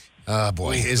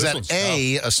 Boy. Is that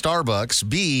A, a Starbucks,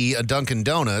 B, a Dunkin'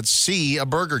 Donuts, C, a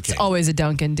Burger King? It's always a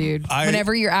Dunkin', dude.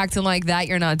 Whenever you're acting like that,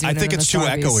 you're not doing it. I think it's too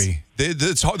echoey.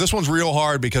 This one's real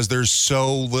hard because there's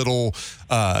so little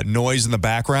noise in the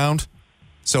background.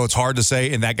 So it's hard to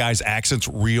say, and that guy's accent's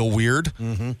real weird.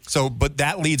 Mm-hmm. So, but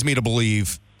that leads me to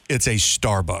believe it's a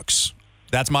Starbucks.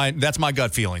 That's my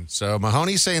gut feeling. So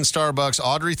Mahoney's saying Starbucks.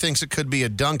 Audrey thinks it could be a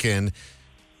Dunkin'.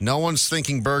 No one's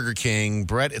thinking Burger King.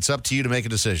 Brett, it's up to you to make a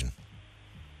decision.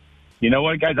 You know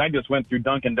what, guys? I just went through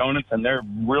Dunkin' Donuts, and they're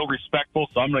real respectful,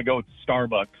 so I'm going to go with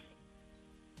Starbucks.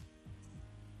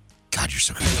 God, you're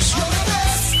so good.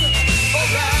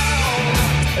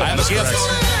 I have a gift.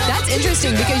 That's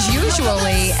interesting because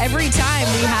usually every time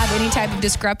we have any type of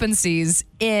discrepancies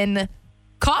in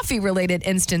coffee-related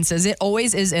instances, it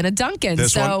always is in a Dunkin'.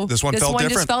 This one felt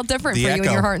different. Just felt different The for echo. you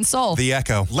in your heart and soul. The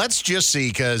echo. Let's just see,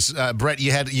 because Brett,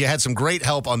 you had some great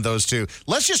help on those 2.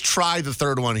 Let's just try the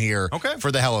third one here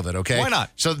for the hell of it, okay? Why not?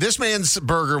 So this man's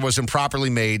burger was improperly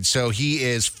made, so he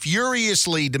is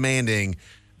furiously demanding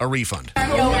a refund. You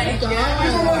want a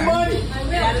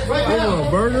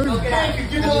burger? Give me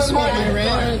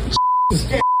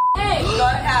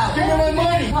my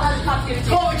money.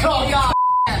 Call the cops.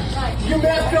 You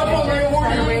messed up on my order.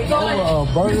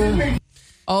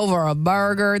 Over a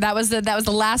burger. That was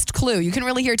the last clue. You couldn't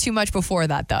really hear too much before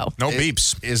that, though. No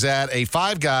beeps. Is that a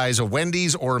Five Guys, a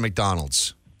Wendy's, or a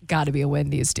McDonald's? Got to be a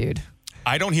Wendy's, dude.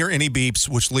 I don't hear any beeps,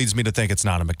 which leads me to think it's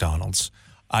not a McDonald's.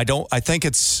 I think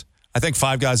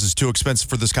Five Guys is too expensive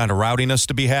for this kind of rowdiness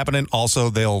to be happening. Also,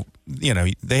 they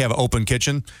have an open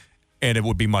kitchen, and it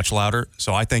would be much louder.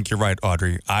 So I think you're right,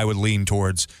 Audrey. I would lean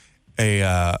towards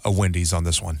a Wendy's on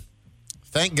this one.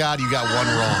 Thank God you got one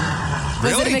wrong.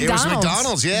 Was it a McDonald's? It was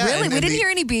McDonald's, yeah. Really? We didn't hear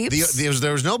any beeps?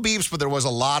 There was no beeps, but there was a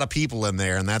lot of people in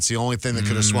there, and that's the only thing that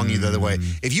could have swung you the other way.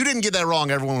 If you didn't get that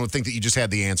wrong, everyone would think that you just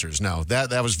had the answers. No,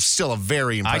 that was still a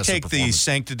very impressive I take the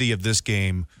sanctity of this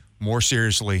game more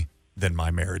seriously than my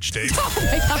marriage, Dave.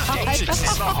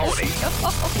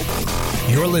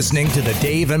 You're listening to the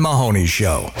Dave and Mahoney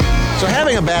Show. So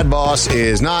having a bad boss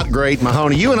is not great,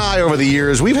 Mahoney. You and I, over the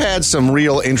years, we've had some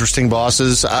real interesting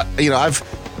bosses. I've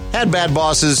had bad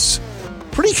bosses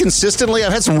pretty consistently.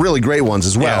 I've had some really great ones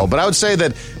as well. Yeah. But I would say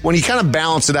that when you kind of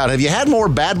balance it out, have you had more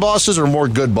bad bosses or more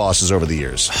good bosses over the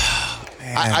years?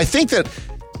 I think that,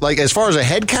 as far as a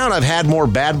head count, I've had more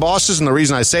bad bosses. And the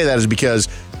reason I say that is because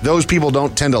those people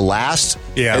don't tend to last.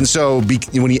 Yeah. And so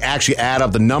when you actually add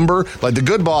up the number, like the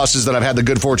good bosses that I've had the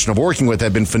good fortune of working with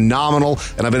have been phenomenal,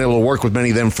 and I've been able to work with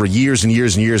many of them for years and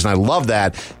years and years, and I love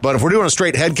that. But if we're doing a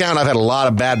straight head count, I've had a lot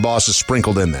of bad bosses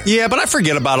sprinkled in there. Yeah, but I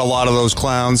forget about a lot of those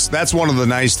clowns. That's one of the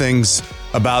nice things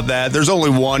about that. There's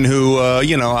only one who, I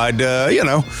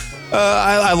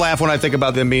laugh when I think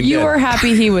about them being dead. You were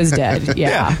happy he was dead.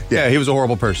 Yeah. Yeah, he was a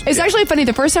horrible person. It's actually funny.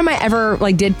 The first time I ever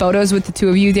did photos with the two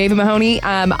of you, Dave and Mahoney,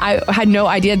 I had no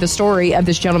idea the story of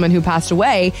this gentleman who passed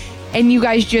away. And you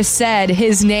guys just said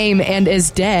his name and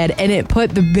is dead, and it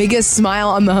put the biggest smile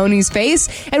on Mahoney's face.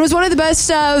 And it was one of the best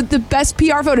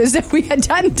PR photos that we had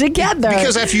done together.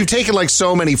 Because after you've taken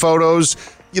so many photos,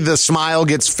 the smile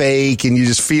gets fake, and you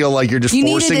just feel like you're just forcing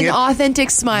it. You needed an authentic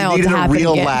smile to happen. You needed a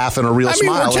real again. laugh and a real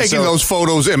smile. We're taking those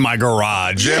photos in my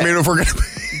garage. Yeah. I mean, if we're gonna.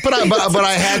 But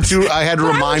I had to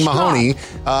remind Mahoney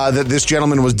that this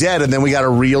gentleman was dead, and then we got a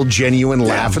real, genuine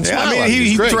laugh and smile. I mean,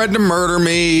 he threatened to murder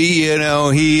me. He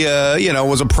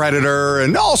was a predator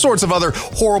and all sorts of other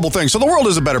horrible things. So the world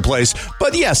is a better place.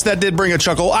 But yes, that did bring a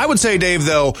chuckle. I would say, Dave,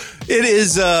 though, it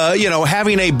is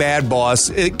having a bad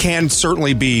boss. It can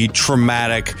certainly be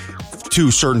traumatic to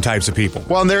certain types of people.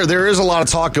 Well, and there is a lot of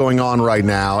talk going on right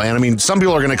now, and I mean, some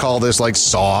people are going to call this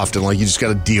soft and you just got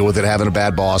to deal with it, having a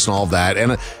bad boss and all of that.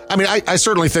 And I mean, I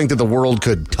certainly think that the world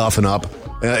could toughen up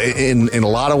in a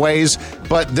lot of ways,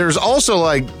 but there's also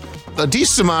a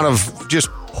decent amount of just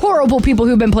horrible people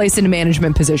who've been placed into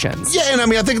management positions. Yeah, and I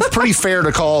mean, I think it's pretty fair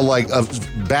to call like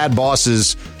bad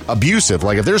bosses abusive.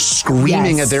 Like if they're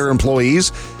screaming at their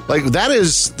employees, like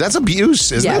that's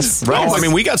abuse, isn't it? Right. I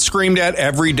mean, we got screamed at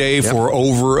every day for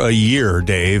over a year,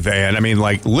 Dave. And I mean,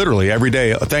 like literally every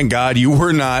day. Thank God you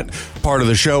were not part of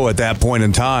the show at that point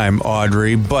in time,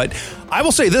 Audrey. But I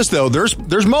will say this, though.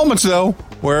 There's moments, though,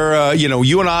 where,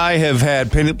 you and I have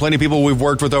had plenty of people we've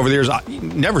worked with over the years.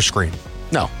 Never scream.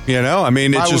 No. I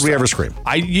mean, it's Why just, would we ever scream?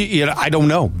 I don't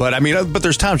know. But I mean, but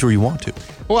there's times where you want to.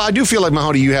 Well, I do feel like,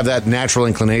 Mahoney, you have that natural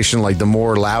inclination. Like the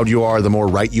more loud you are, the more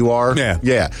right you are.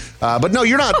 Yeah. But no,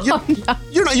 you're not.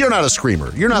 You're not a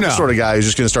screamer. You're not the sort of guy who's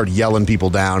just going to start yelling people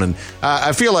down. And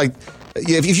I feel like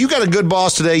if you got a good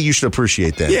boss today, you should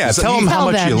appreciate that. Yeah, tell them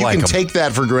how much you like them. You can take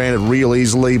that for granted real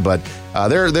easily. But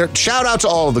shout out to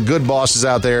all of the good bosses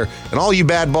out there, and all you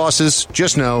bad bosses.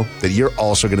 Just know that you're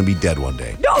also going to be dead one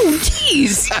day. No,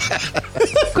 jeez.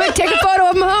 Quick, take a photo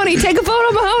of Mahoney. Take a photo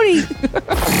of Mahoney.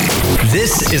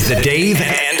 This is the Dave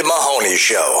and Mahoney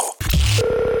Show.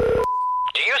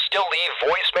 Do you still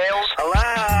leave voicemails?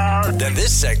 Hello? Then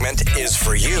this segment is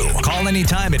for you. Call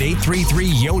anytime at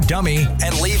 833-YO-DUMMY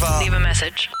and leave a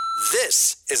message.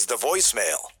 This is the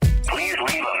voicemail. Please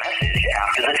leave a message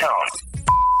after the tone.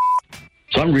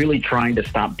 So I'm really trying to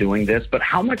stop doing this, but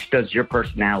how much does your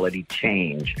personality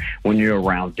change when you're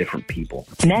around different people?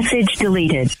 Message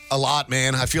deleted. A lot,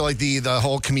 man. I feel like the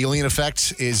whole chameleon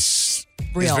effect is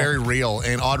very real.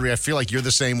 And Audrey, I feel like you're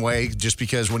the same way, just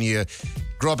because when you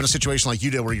grow up in a situation like you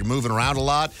did where you're moving around a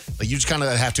lot, like you just kind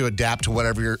of have to adapt to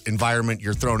whatever your environment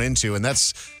you're thrown into. And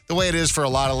that's the way it is for a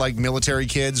lot of like military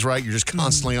kids, right? You're just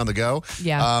constantly on the go.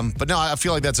 Yeah. But no, I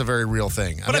feel like that's a very real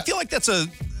thing. But I feel like that's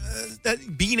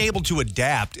that being able to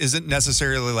adapt isn't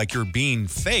necessarily like you're being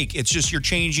fake. It's just you're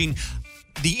changing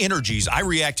the energies. I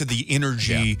react to the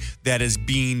energy that is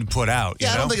being put out.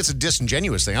 Yeah, I don't think it's a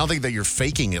disingenuous thing. I don't think that you're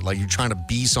faking it, like you're trying to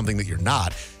be something that you're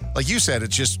not. Like you said,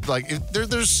 it's just like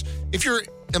if you're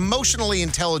emotionally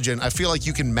intelligent, I feel like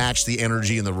you can match the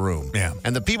energy in the room. Yeah.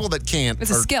 And the people that can't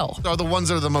It's a skill. Are the ones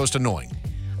that are the most annoying.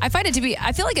 I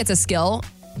feel like it's a skill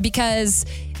because,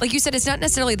 like you said, it's not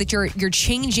necessarily that you're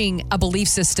changing a belief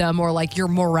system or like your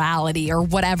morality or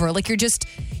whatever. Like you're just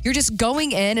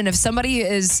going in, and if somebody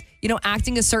is,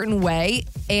 acting a certain way,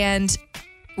 and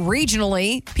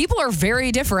regionally, people are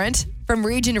very different from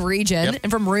region to region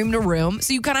and from room to room.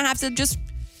 So you kind of have to just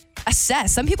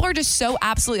assess. Some people are just so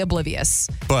absolutely oblivious.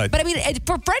 But I mean,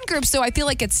 for friend groups, though, I feel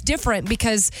like it's different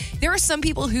because there are some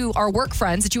people who are work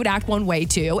friends that you would act one way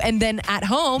to. And then at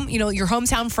home, your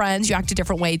hometown friends, you act a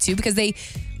different way to because they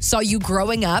saw you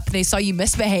growing up. They saw you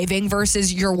misbehaving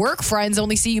versus your work friends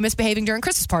only see you misbehaving during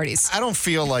Christmas parties. I don't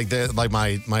feel like that, like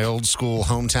my old school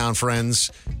hometown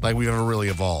friends, like we've ever really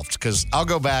evolved. Because I'll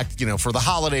go back, for the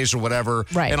holidays or whatever,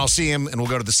 and I'll see him, and we'll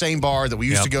go to the same bar that we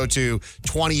used to go to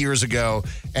 20 years ago,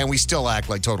 and we still act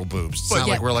like total boobs. It's not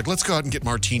like we're like, let's go out and get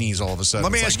martinis all of a sudden.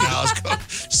 Let me ask you, let's go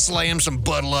slam some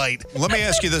Bud Light. Let me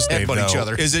ask you this, Dave. Each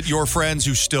other. Is it your friends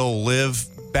who still live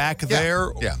back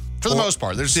there? Yeah. For the most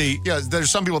part.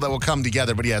 There's some people that will come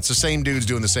together, but it's the same dudes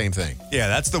doing the same thing. Yeah,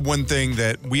 that's the one thing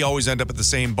that we always end up at the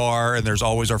same bar, and there's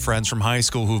always our friends from high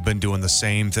school who've been doing the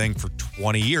same thing for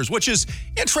 20 years, which is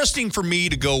interesting for me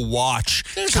to go watch,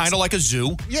 kind of like a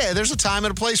zoo. Yeah, there's a time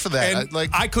and a place for that. And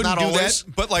I couldn't do that,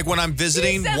 but like when I'm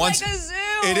visiting once, like a zoo.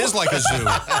 It is like a zoo.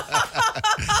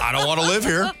 I don't want to live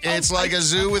here. It's like a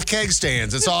zoo with keg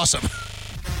stands. It's awesome.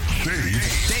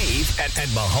 Dave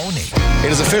and Mahoney.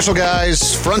 It is official,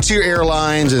 guys. Frontier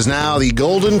Airlines is now the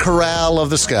Golden Corral of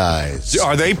the skies.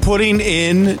 Are they putting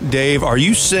in, Dave, are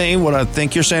you saying what I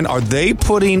think you're saying? Are they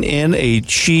putting in a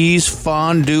cheese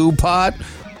fondue pot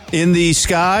in the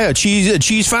sky? A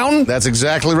cheese fountain? That's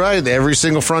exactly right. Every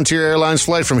single Frontier Airlines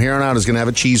flight from here on out is going to have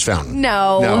a cheese fountain.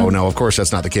 No, of course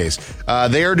that's not the case.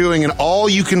 They are doing an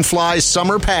all-you-can-fly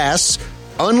summer pass,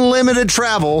 unlimited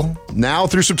travel, now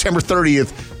through September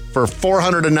 30th, for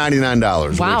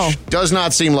 $499. Wow. Which does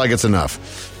not seem like it's enough.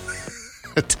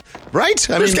 Right?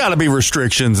 There's got to be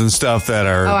restrictions and stuff that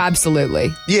are... Oh,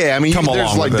 absolutely. Yeah, I mean,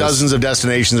 there's like dozens of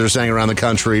destinations that are saying around the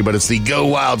country, but it's the Go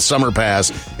Wild Summer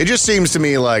Pass. It just seems to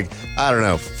me like, I don't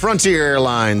know, Frontier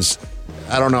Airlines...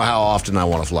 I don't know how often I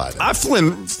want to fly them. I've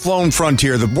flown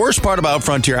Frontier. The worst part about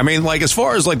Frontier, I mean, like as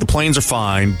far as like the planes are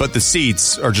fine, but the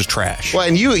seats are just trash. Well,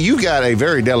 and you got a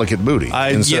very delicate booty,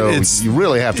 and so you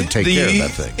really have to take care of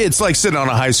that thing. It's like sitting on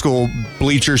a high school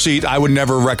bleacher seat. I would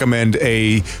never recommend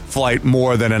a flight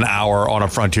more than an hour on a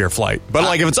Frontier flight. But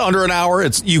like if it's under an hour,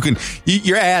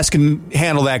 your ass can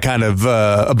handle that kind of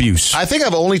abuse. I think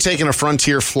I've only taken a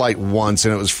Frontier flight once,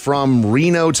 and it was from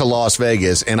Reno to Las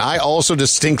Vegas, and I also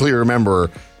distinctly remember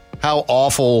how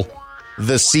awful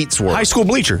the seats were. High school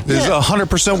bleacher. This is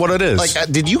 100% what it is.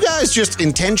 Like, did you guys just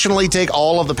intentionally take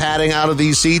all of the padding out of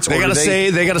these seats? They got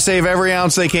to save every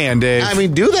ounce they can, Dave. I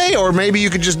mean, do they? Or maybe you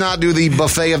could just not do the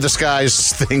buffet of the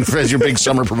skies thing as your big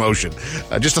summer promotion.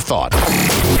 Just a thought.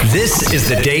 This is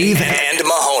the Dave and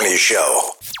Mahoney Show.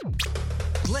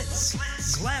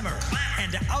 Glitz, glamour,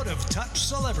 and out-of-touch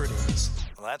celebrities.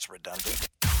 Well, that's redundant.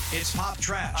 It's Pop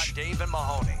Trash. On Dave and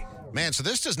Mahoney. Man, so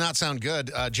this does not sound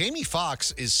good. Jamie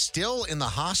Foxx is still in the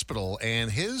hospital,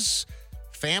 and his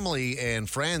family and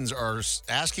friends are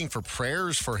asking for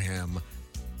prayers for him.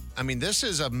 I mean, this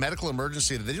is a medical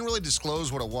emergency that they didn't really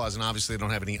disclose what it was, and obviously they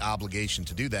don't have any obligation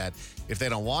to do that if they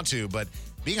don't want to, but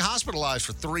being hospitalized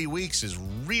for 3 weeks is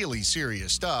really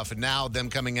serious stuff, and now them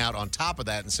coming out on top of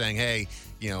that and saying, hey,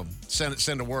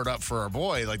 send a word up for our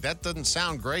boy, like, that doesn't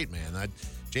sound great, man.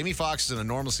 Jamie Foxx is an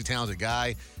enormously talented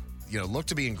guy. Looked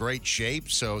to be in great shape.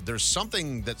 So there's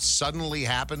something that suddenly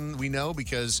happened, we know,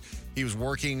 because he was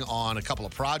working on a couple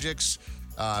of projects.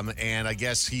 And I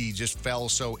guess he just fell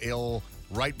so ill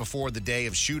right before the day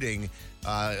of shooting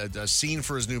a scene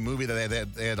for his new movie that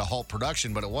they had to halt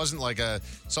production. But it wasn't like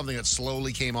something that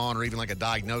slowly came on or even like a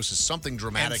diagnosis. Something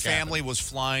dramatic And family happened. was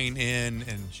flying in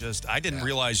and I didn't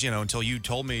realize, until you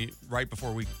told me right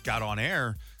before we got on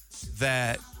air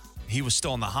that he was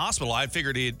still in the hospital. I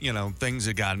figured things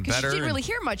had gotten better. You didn't really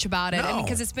hear much about it. No.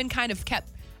 Because it's been kind of kept,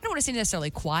 I don't want to say necessarily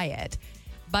quiet,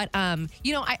 but,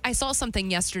 I saw something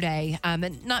yesterday,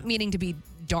 and not meaning to be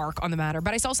dark on the matter,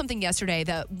 but I saw something yesterday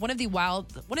that one of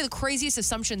the craziest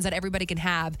assumptions that everybody can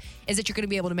have is that you're going to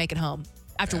be able to make it home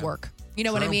after work. You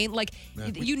know what I mean? Like,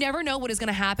 you never know what is going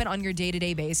to happen on your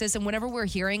day-to-day basis. And whenever we're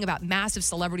hearing about massive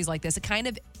celebrities like this,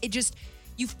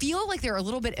 you feel like they're a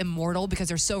little bit immortal because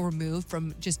they're so removed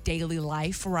from just daily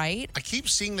life, right? I keep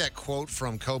seeing that quote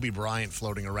from Kobe Bryant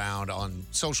floating around on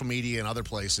social media and other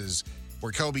places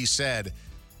where Kobe said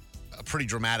a pretty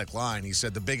dramatic line. He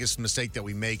said, the biggest mistake that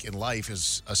we make in life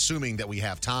is assuming that we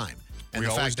have time. And We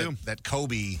the always fact do. that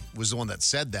Kobe was the one that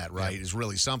said that, right, is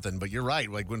really something. But you're right.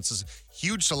 Like, when it's this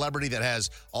huge celebrity that has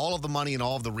all of the money and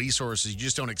all of the resources, you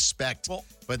just don't expect.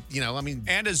 But,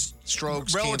 and is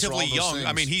strokes, relatively cancer, all those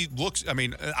young.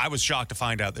 things. I was shocked to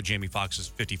find out that Jamie Foxx is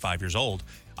 55 years old.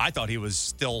 I thought he was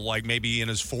still like maybe in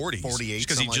his 40s. 48,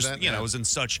 because he something just, like that, was in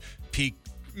such peak,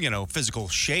 physical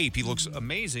shape. He looks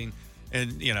amazing.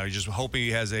 And, you just hope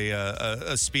he has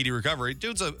a speedy recovery.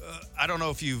 Dude's I don't know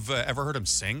if you've ever heard him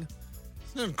sing.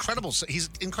 Incredible. He's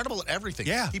incredible at everything.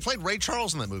 Yeah. He played Ray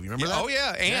Charles in that movie. Remember that? Oh,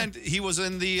 yeah. And he was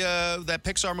in that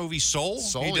Pixar movie Soul.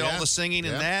 He did all the singing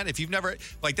in that. If you've never,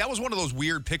 that was one of those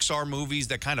weird Pixar movies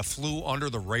that kind of flew under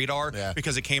the radar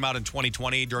because it came out in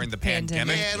 2020 during the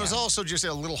pandemic. Yeah, it was also just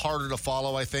a little harder to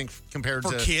follow, I think, compared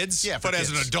for to kids. Yeah, but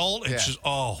as an adult, it's just,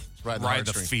 ride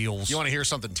the feels. You want to hear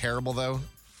something terrible, though?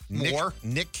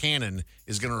 Nick Cannon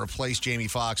is going to replace Jamie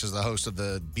Foxx as the host of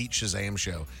the Beat Shazam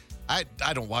show. I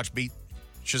don't watch Beat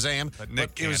Shazam, but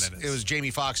it was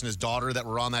Jamie Foxx and his daughter that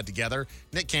were on that together.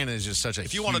 Nick Cannon is just such a.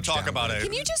 If you want to talk about it,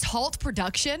 can you just halt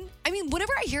production? I mean,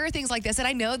 whenever I hear things like this, and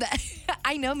I know that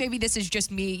I know maybe this is just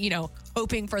me,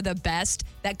 hoping for the best,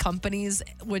 that companies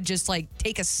would just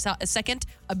take a second,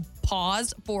 a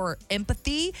pause for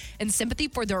empathy and sympathy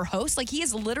for their host. Like, he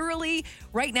is literally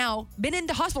right now been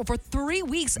into hospital for 3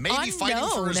 weeks, maybe unknown, fighting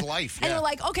for his life. And they're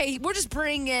like, okay, we're just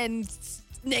bringing in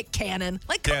Nick Cannon.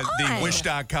 Like, come on. The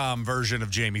Wish.com version of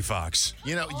Jamie Foxx.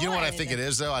 You know what I think it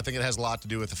is, though? I think it has a lot to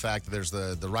do with the fact that there's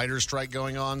the writer's strike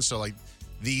going on. So,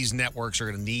 these networks are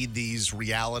going to need these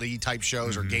reality-type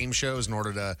shows or game shows in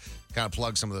order to kind of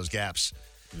plug some of those gaps.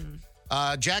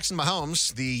 Jackson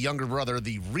Mahomes, the younger brother,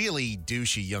 the really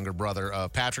douchey younger brother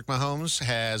of Patrick Mahomes,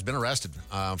 has been arrested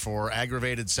for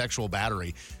aggravated sexual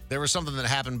battery. There was something that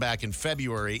happened back in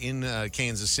February in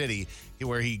Kansas City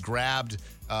where he grabbed,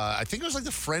 I think it was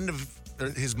the friend of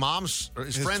his mom's or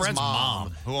his friend's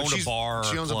mom who owned a bar.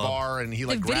 She owns a bar, and he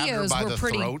The grabbed her videos by were the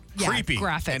pretty, throat. yeah, Creepy.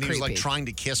 graphic, And he was creepy. trying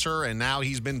to kiss her, and now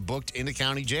he's been booked into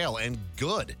county jail. And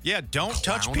good. Yeah, don't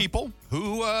touch people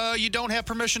who you don't have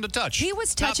permission to touch. He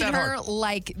was Not touching that her hard.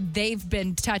 like they've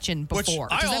been touching before.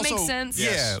 Does that make sense?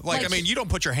 Yeah, you don't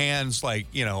put your hands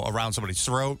around somebody's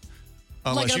throat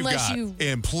unless you've got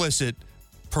implicit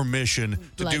permission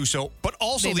to do so. But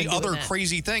also they've the been doing other that.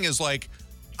 crazy thing is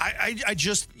I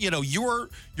just, your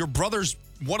brother's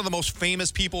one of the most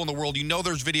famous people in the world.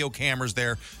 There's video cameras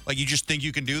there. You just think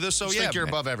you can do this. So Just think you're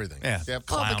above everything. Yeah. Yep.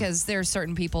 Well, Clown. because there's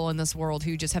certain people in this world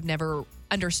who just have never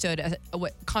understood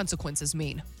what consequences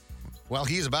mean. Well,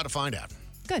 he's about to find out.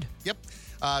 Good. Yep.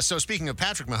 So speaking of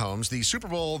Patrick Mahomes, the Super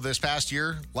Bowl this past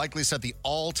year likely set the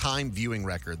all-time viewing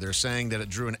record. They're saying that it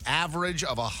drew an average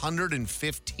of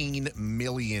 115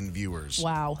 million viewers.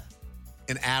 Wow.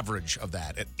 An average of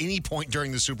that. At any point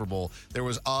during the Super Bowl, there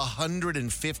was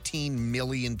 115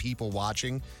 million people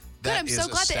watching. Good. I'm so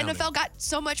glad astounding. the NFL got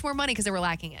so much more money because they were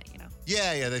lacking it,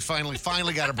 Yeah, they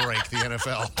finally got a break, the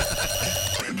NFL.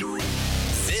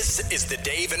 This is the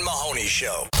Dave and Mahoney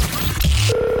Show.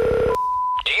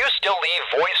 Do you still leave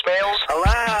voicemails?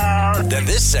 Hello? Then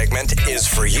this segment is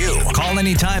for you. Call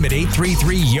anytime at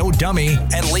 833-YO-DUMMY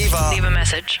and leave a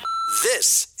message.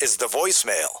 This is the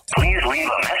voicemail. Please leave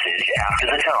a message after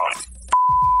the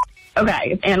tone.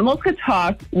 Okay, if animals could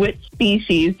talk, which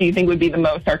species do you think would be the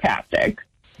most sarcastic?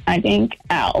 I think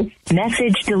owls.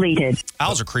 Message deleted.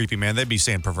 Owls are creepy, man. They'd be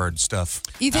saying perverted stuff.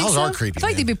 You think Owls so? are creepy, I feel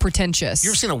like they'd be pretentious. You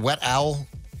ever seen a wet owl?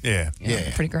 Yeah.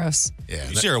 Pretty gross. Yeah.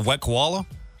 You see a wet koala?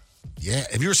 Yeah.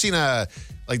 Have you ever seen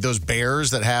those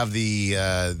bears that have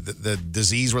the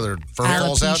disease where their fur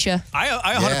falls out? Alopecia.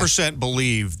 I 100%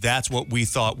 believe that's what we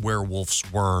thought werewolves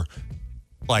were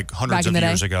like hundreds of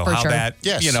years ago. for How sure. that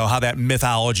how that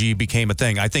mythology became a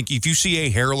thing. I think if you see a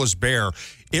hairless bear,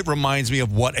 it reminds me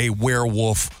of what a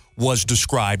werewolf was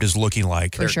described as looking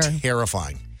like. They're sure.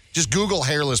 terrifying. Just Google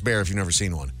hairless bear if you've never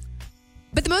seen one.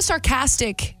 But the most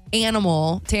sarcastic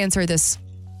animal to answer this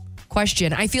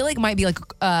question, I feel like might be like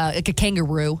a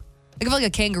kangaroo. I feel like a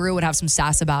kangaroo would have some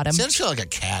sass about him. See, I just feel like a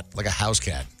cat, like a house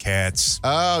cat. Cats.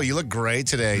 Oh, you look great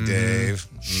today, Dave.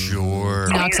 Sure.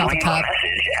 He knocks off a cup.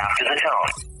 Message after the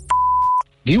tone.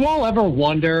 Do you all ever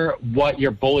wonder what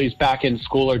your bullies back in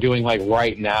school are doing like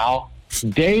right now?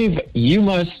 Dave, you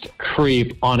must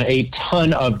creep on a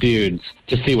ton of dudes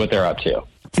to see what they're up to.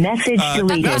 Message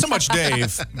deleted. Not so much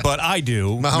Dave, but I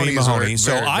do. Mahoney me, is Mahoney. very,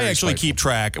 So very, I very actually spiteful. keep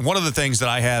track. One of the things that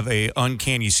I have a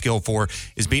uncanny skill for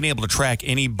is being able to track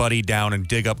anybody down and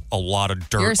dig up a lot of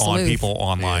You're a dirt on sleuth. people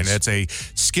online. Yes. It's a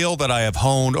skill that I have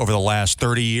honed over the last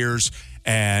 30 years.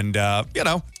 And, I got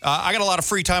a lot of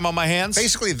free time on my hands.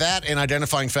 Basically, that and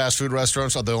identifying fast food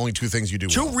restaurants are the only two things you do.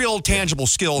 Two well. real tangible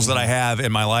skills that I have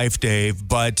in my life, Dave.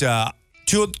 But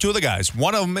two of the guys,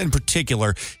 one of them in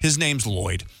particular, his name's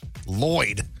Lloyd.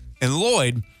 And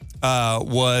Lloyd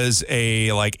was a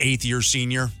 8th year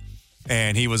senior,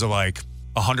 and he was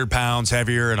 100 pounds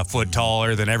heavier and a foot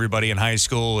taller than everybody in high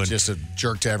school. And Just a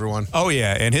jerk to everyone. oh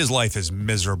yeah, and his life is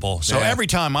miserable. So Yeah. every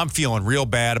time I'm feeling real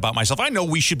bad about myself, I know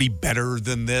we should be better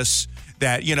than this.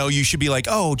 That, you should be like,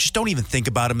 oh, just don't even think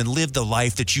about him and live the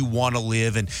life that you want to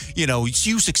live. And,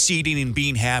 you succeeding and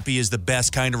being happy is the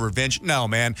best kind of revenge. No,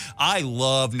 man, I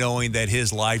love knowing that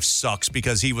his life sucks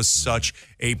because he was such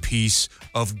a piece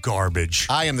of garbage.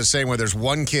 I am the same way. There's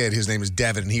one kid, his name is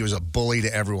Devin, and he was a bully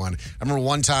to everyone. I remember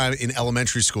one time in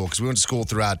elementary school, because we went to school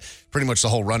throughout pretty much the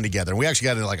whole run together, and we actually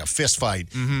got into a fist fight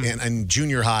in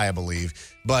junior high, I believe.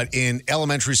 But in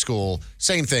elementary school,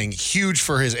 same thing, huge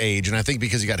for his age, and I think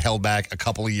because he got held back a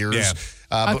couple of years.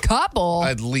 Yeah. A couple?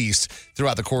 At least,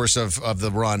 throughout the course of the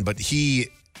run. But he,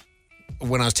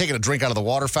 when I was taking a drink out of the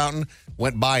water fountain,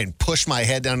 went by and pushed my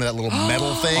head down to that little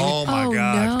metal thing. Oh my Oh,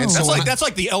 God. no. And so That's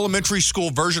like the elementary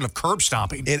school version of curb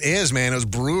stomping. It is, man. It was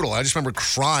brutal. I just remember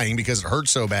crying because it hurt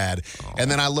so bad. And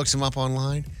then I looked him up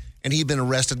online, and he'd been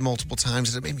arrested multiple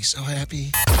times, and it made me so happy.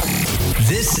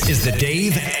 This is the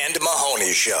Dave And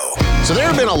Mahoney Show. So there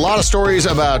have been a lot of stories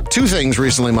about two things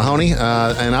recently, Mahoney,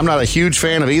 and I'm not a huge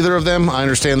fan of either of them. I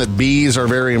understand that bees are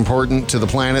very important to the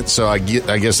planet, so I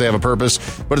guess they have a purpose.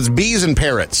 But it's bees and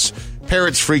parrots.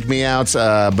 Parrots freak me out,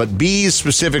 but bees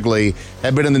specifically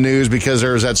have been in the news because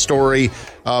there's that story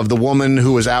of the woman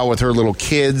who was out with her little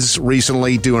kids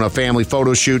recently doing a family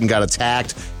photo shoot and got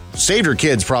attacked. Saved her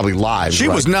kids probably lives. She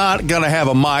was not going to have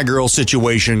a My Girl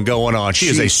situation going on. She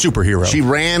is a superhero. She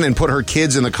ran and put her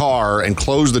kids in the car and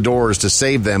closed the doors to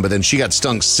save them, but then she got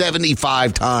stung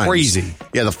 75 times. Crazy.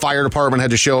 Yeah, the fire department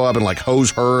had to show up and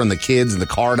hose her and the kids and the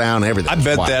car down and everything. I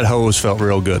bet that hose felt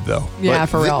real good, though. Yeah,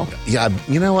 for real. Yeah,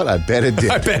 you know what? I bet it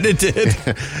did. I bet it did.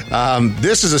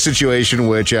 This is a situation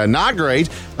which, not great.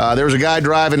 There was a guy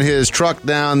driving his truck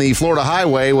down the Florida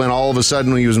highway when all of a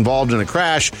sudden he was involved in a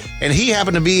crash, and he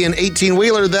happened to be an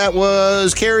 18-wheeler that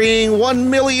was carrying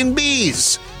 1 million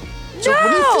bees. So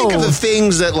when you think of the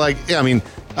things that,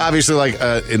 obviously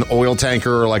an oil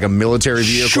tanker or a military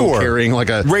vehicle carrying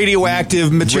a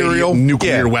radioactive material,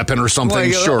 nuclear weapon or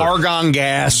something, sure. Argon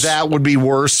gas. That would be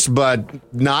worse, but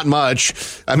not much.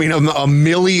 I mean, a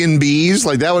million bees,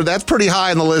 that's pretty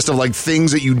high on the list of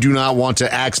things that you do not want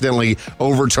to accidentally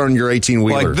overturn your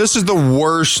 18-wheeler. This is the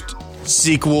worst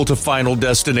sequel to Final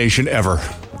Destination ever.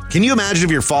 Can you imagine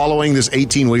if you're following this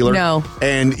 18-wheeler? No.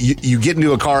 And you get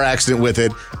into a car accident with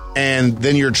it, and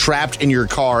then you're trapped in your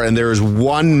car and there's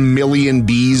 1 million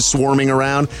bees swarming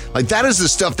around. Like, that is the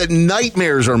stuff that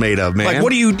nightmares are made of, man. Like,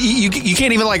 what do you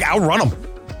can't even, like, outrun them.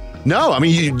 No, I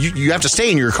mean, you have to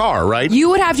stay in your car, right? You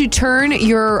would have to turn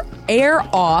your air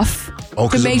off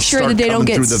to make sure that they don't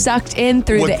get sucked in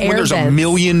through the air when there's vents. a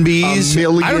million bees. I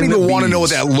don't even want to know what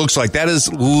that looks like. That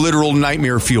is literal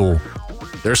nightmare fuel.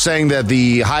 They're saying that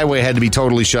the highway had to be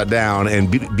totally shut down and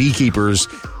beekeepers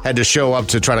had to show up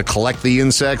to try to collect the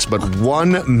insects, but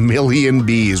 1 million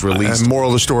bees released. Moral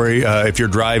of the story, if you're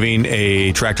driving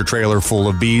a tractor trailer full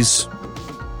of bees,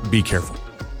 be careful.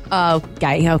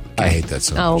 Okay. I hate that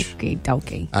so much.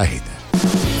 Okay. I hate that.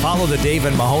 Follow the Dave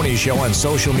and Mahoney Show on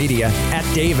social media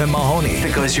at Dave and Mahoney.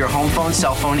 It goes to your home phone,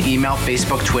 cell phone, email,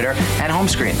 Facebook, Twitter, and home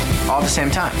screen all at the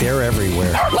same time. They're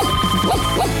everywhere.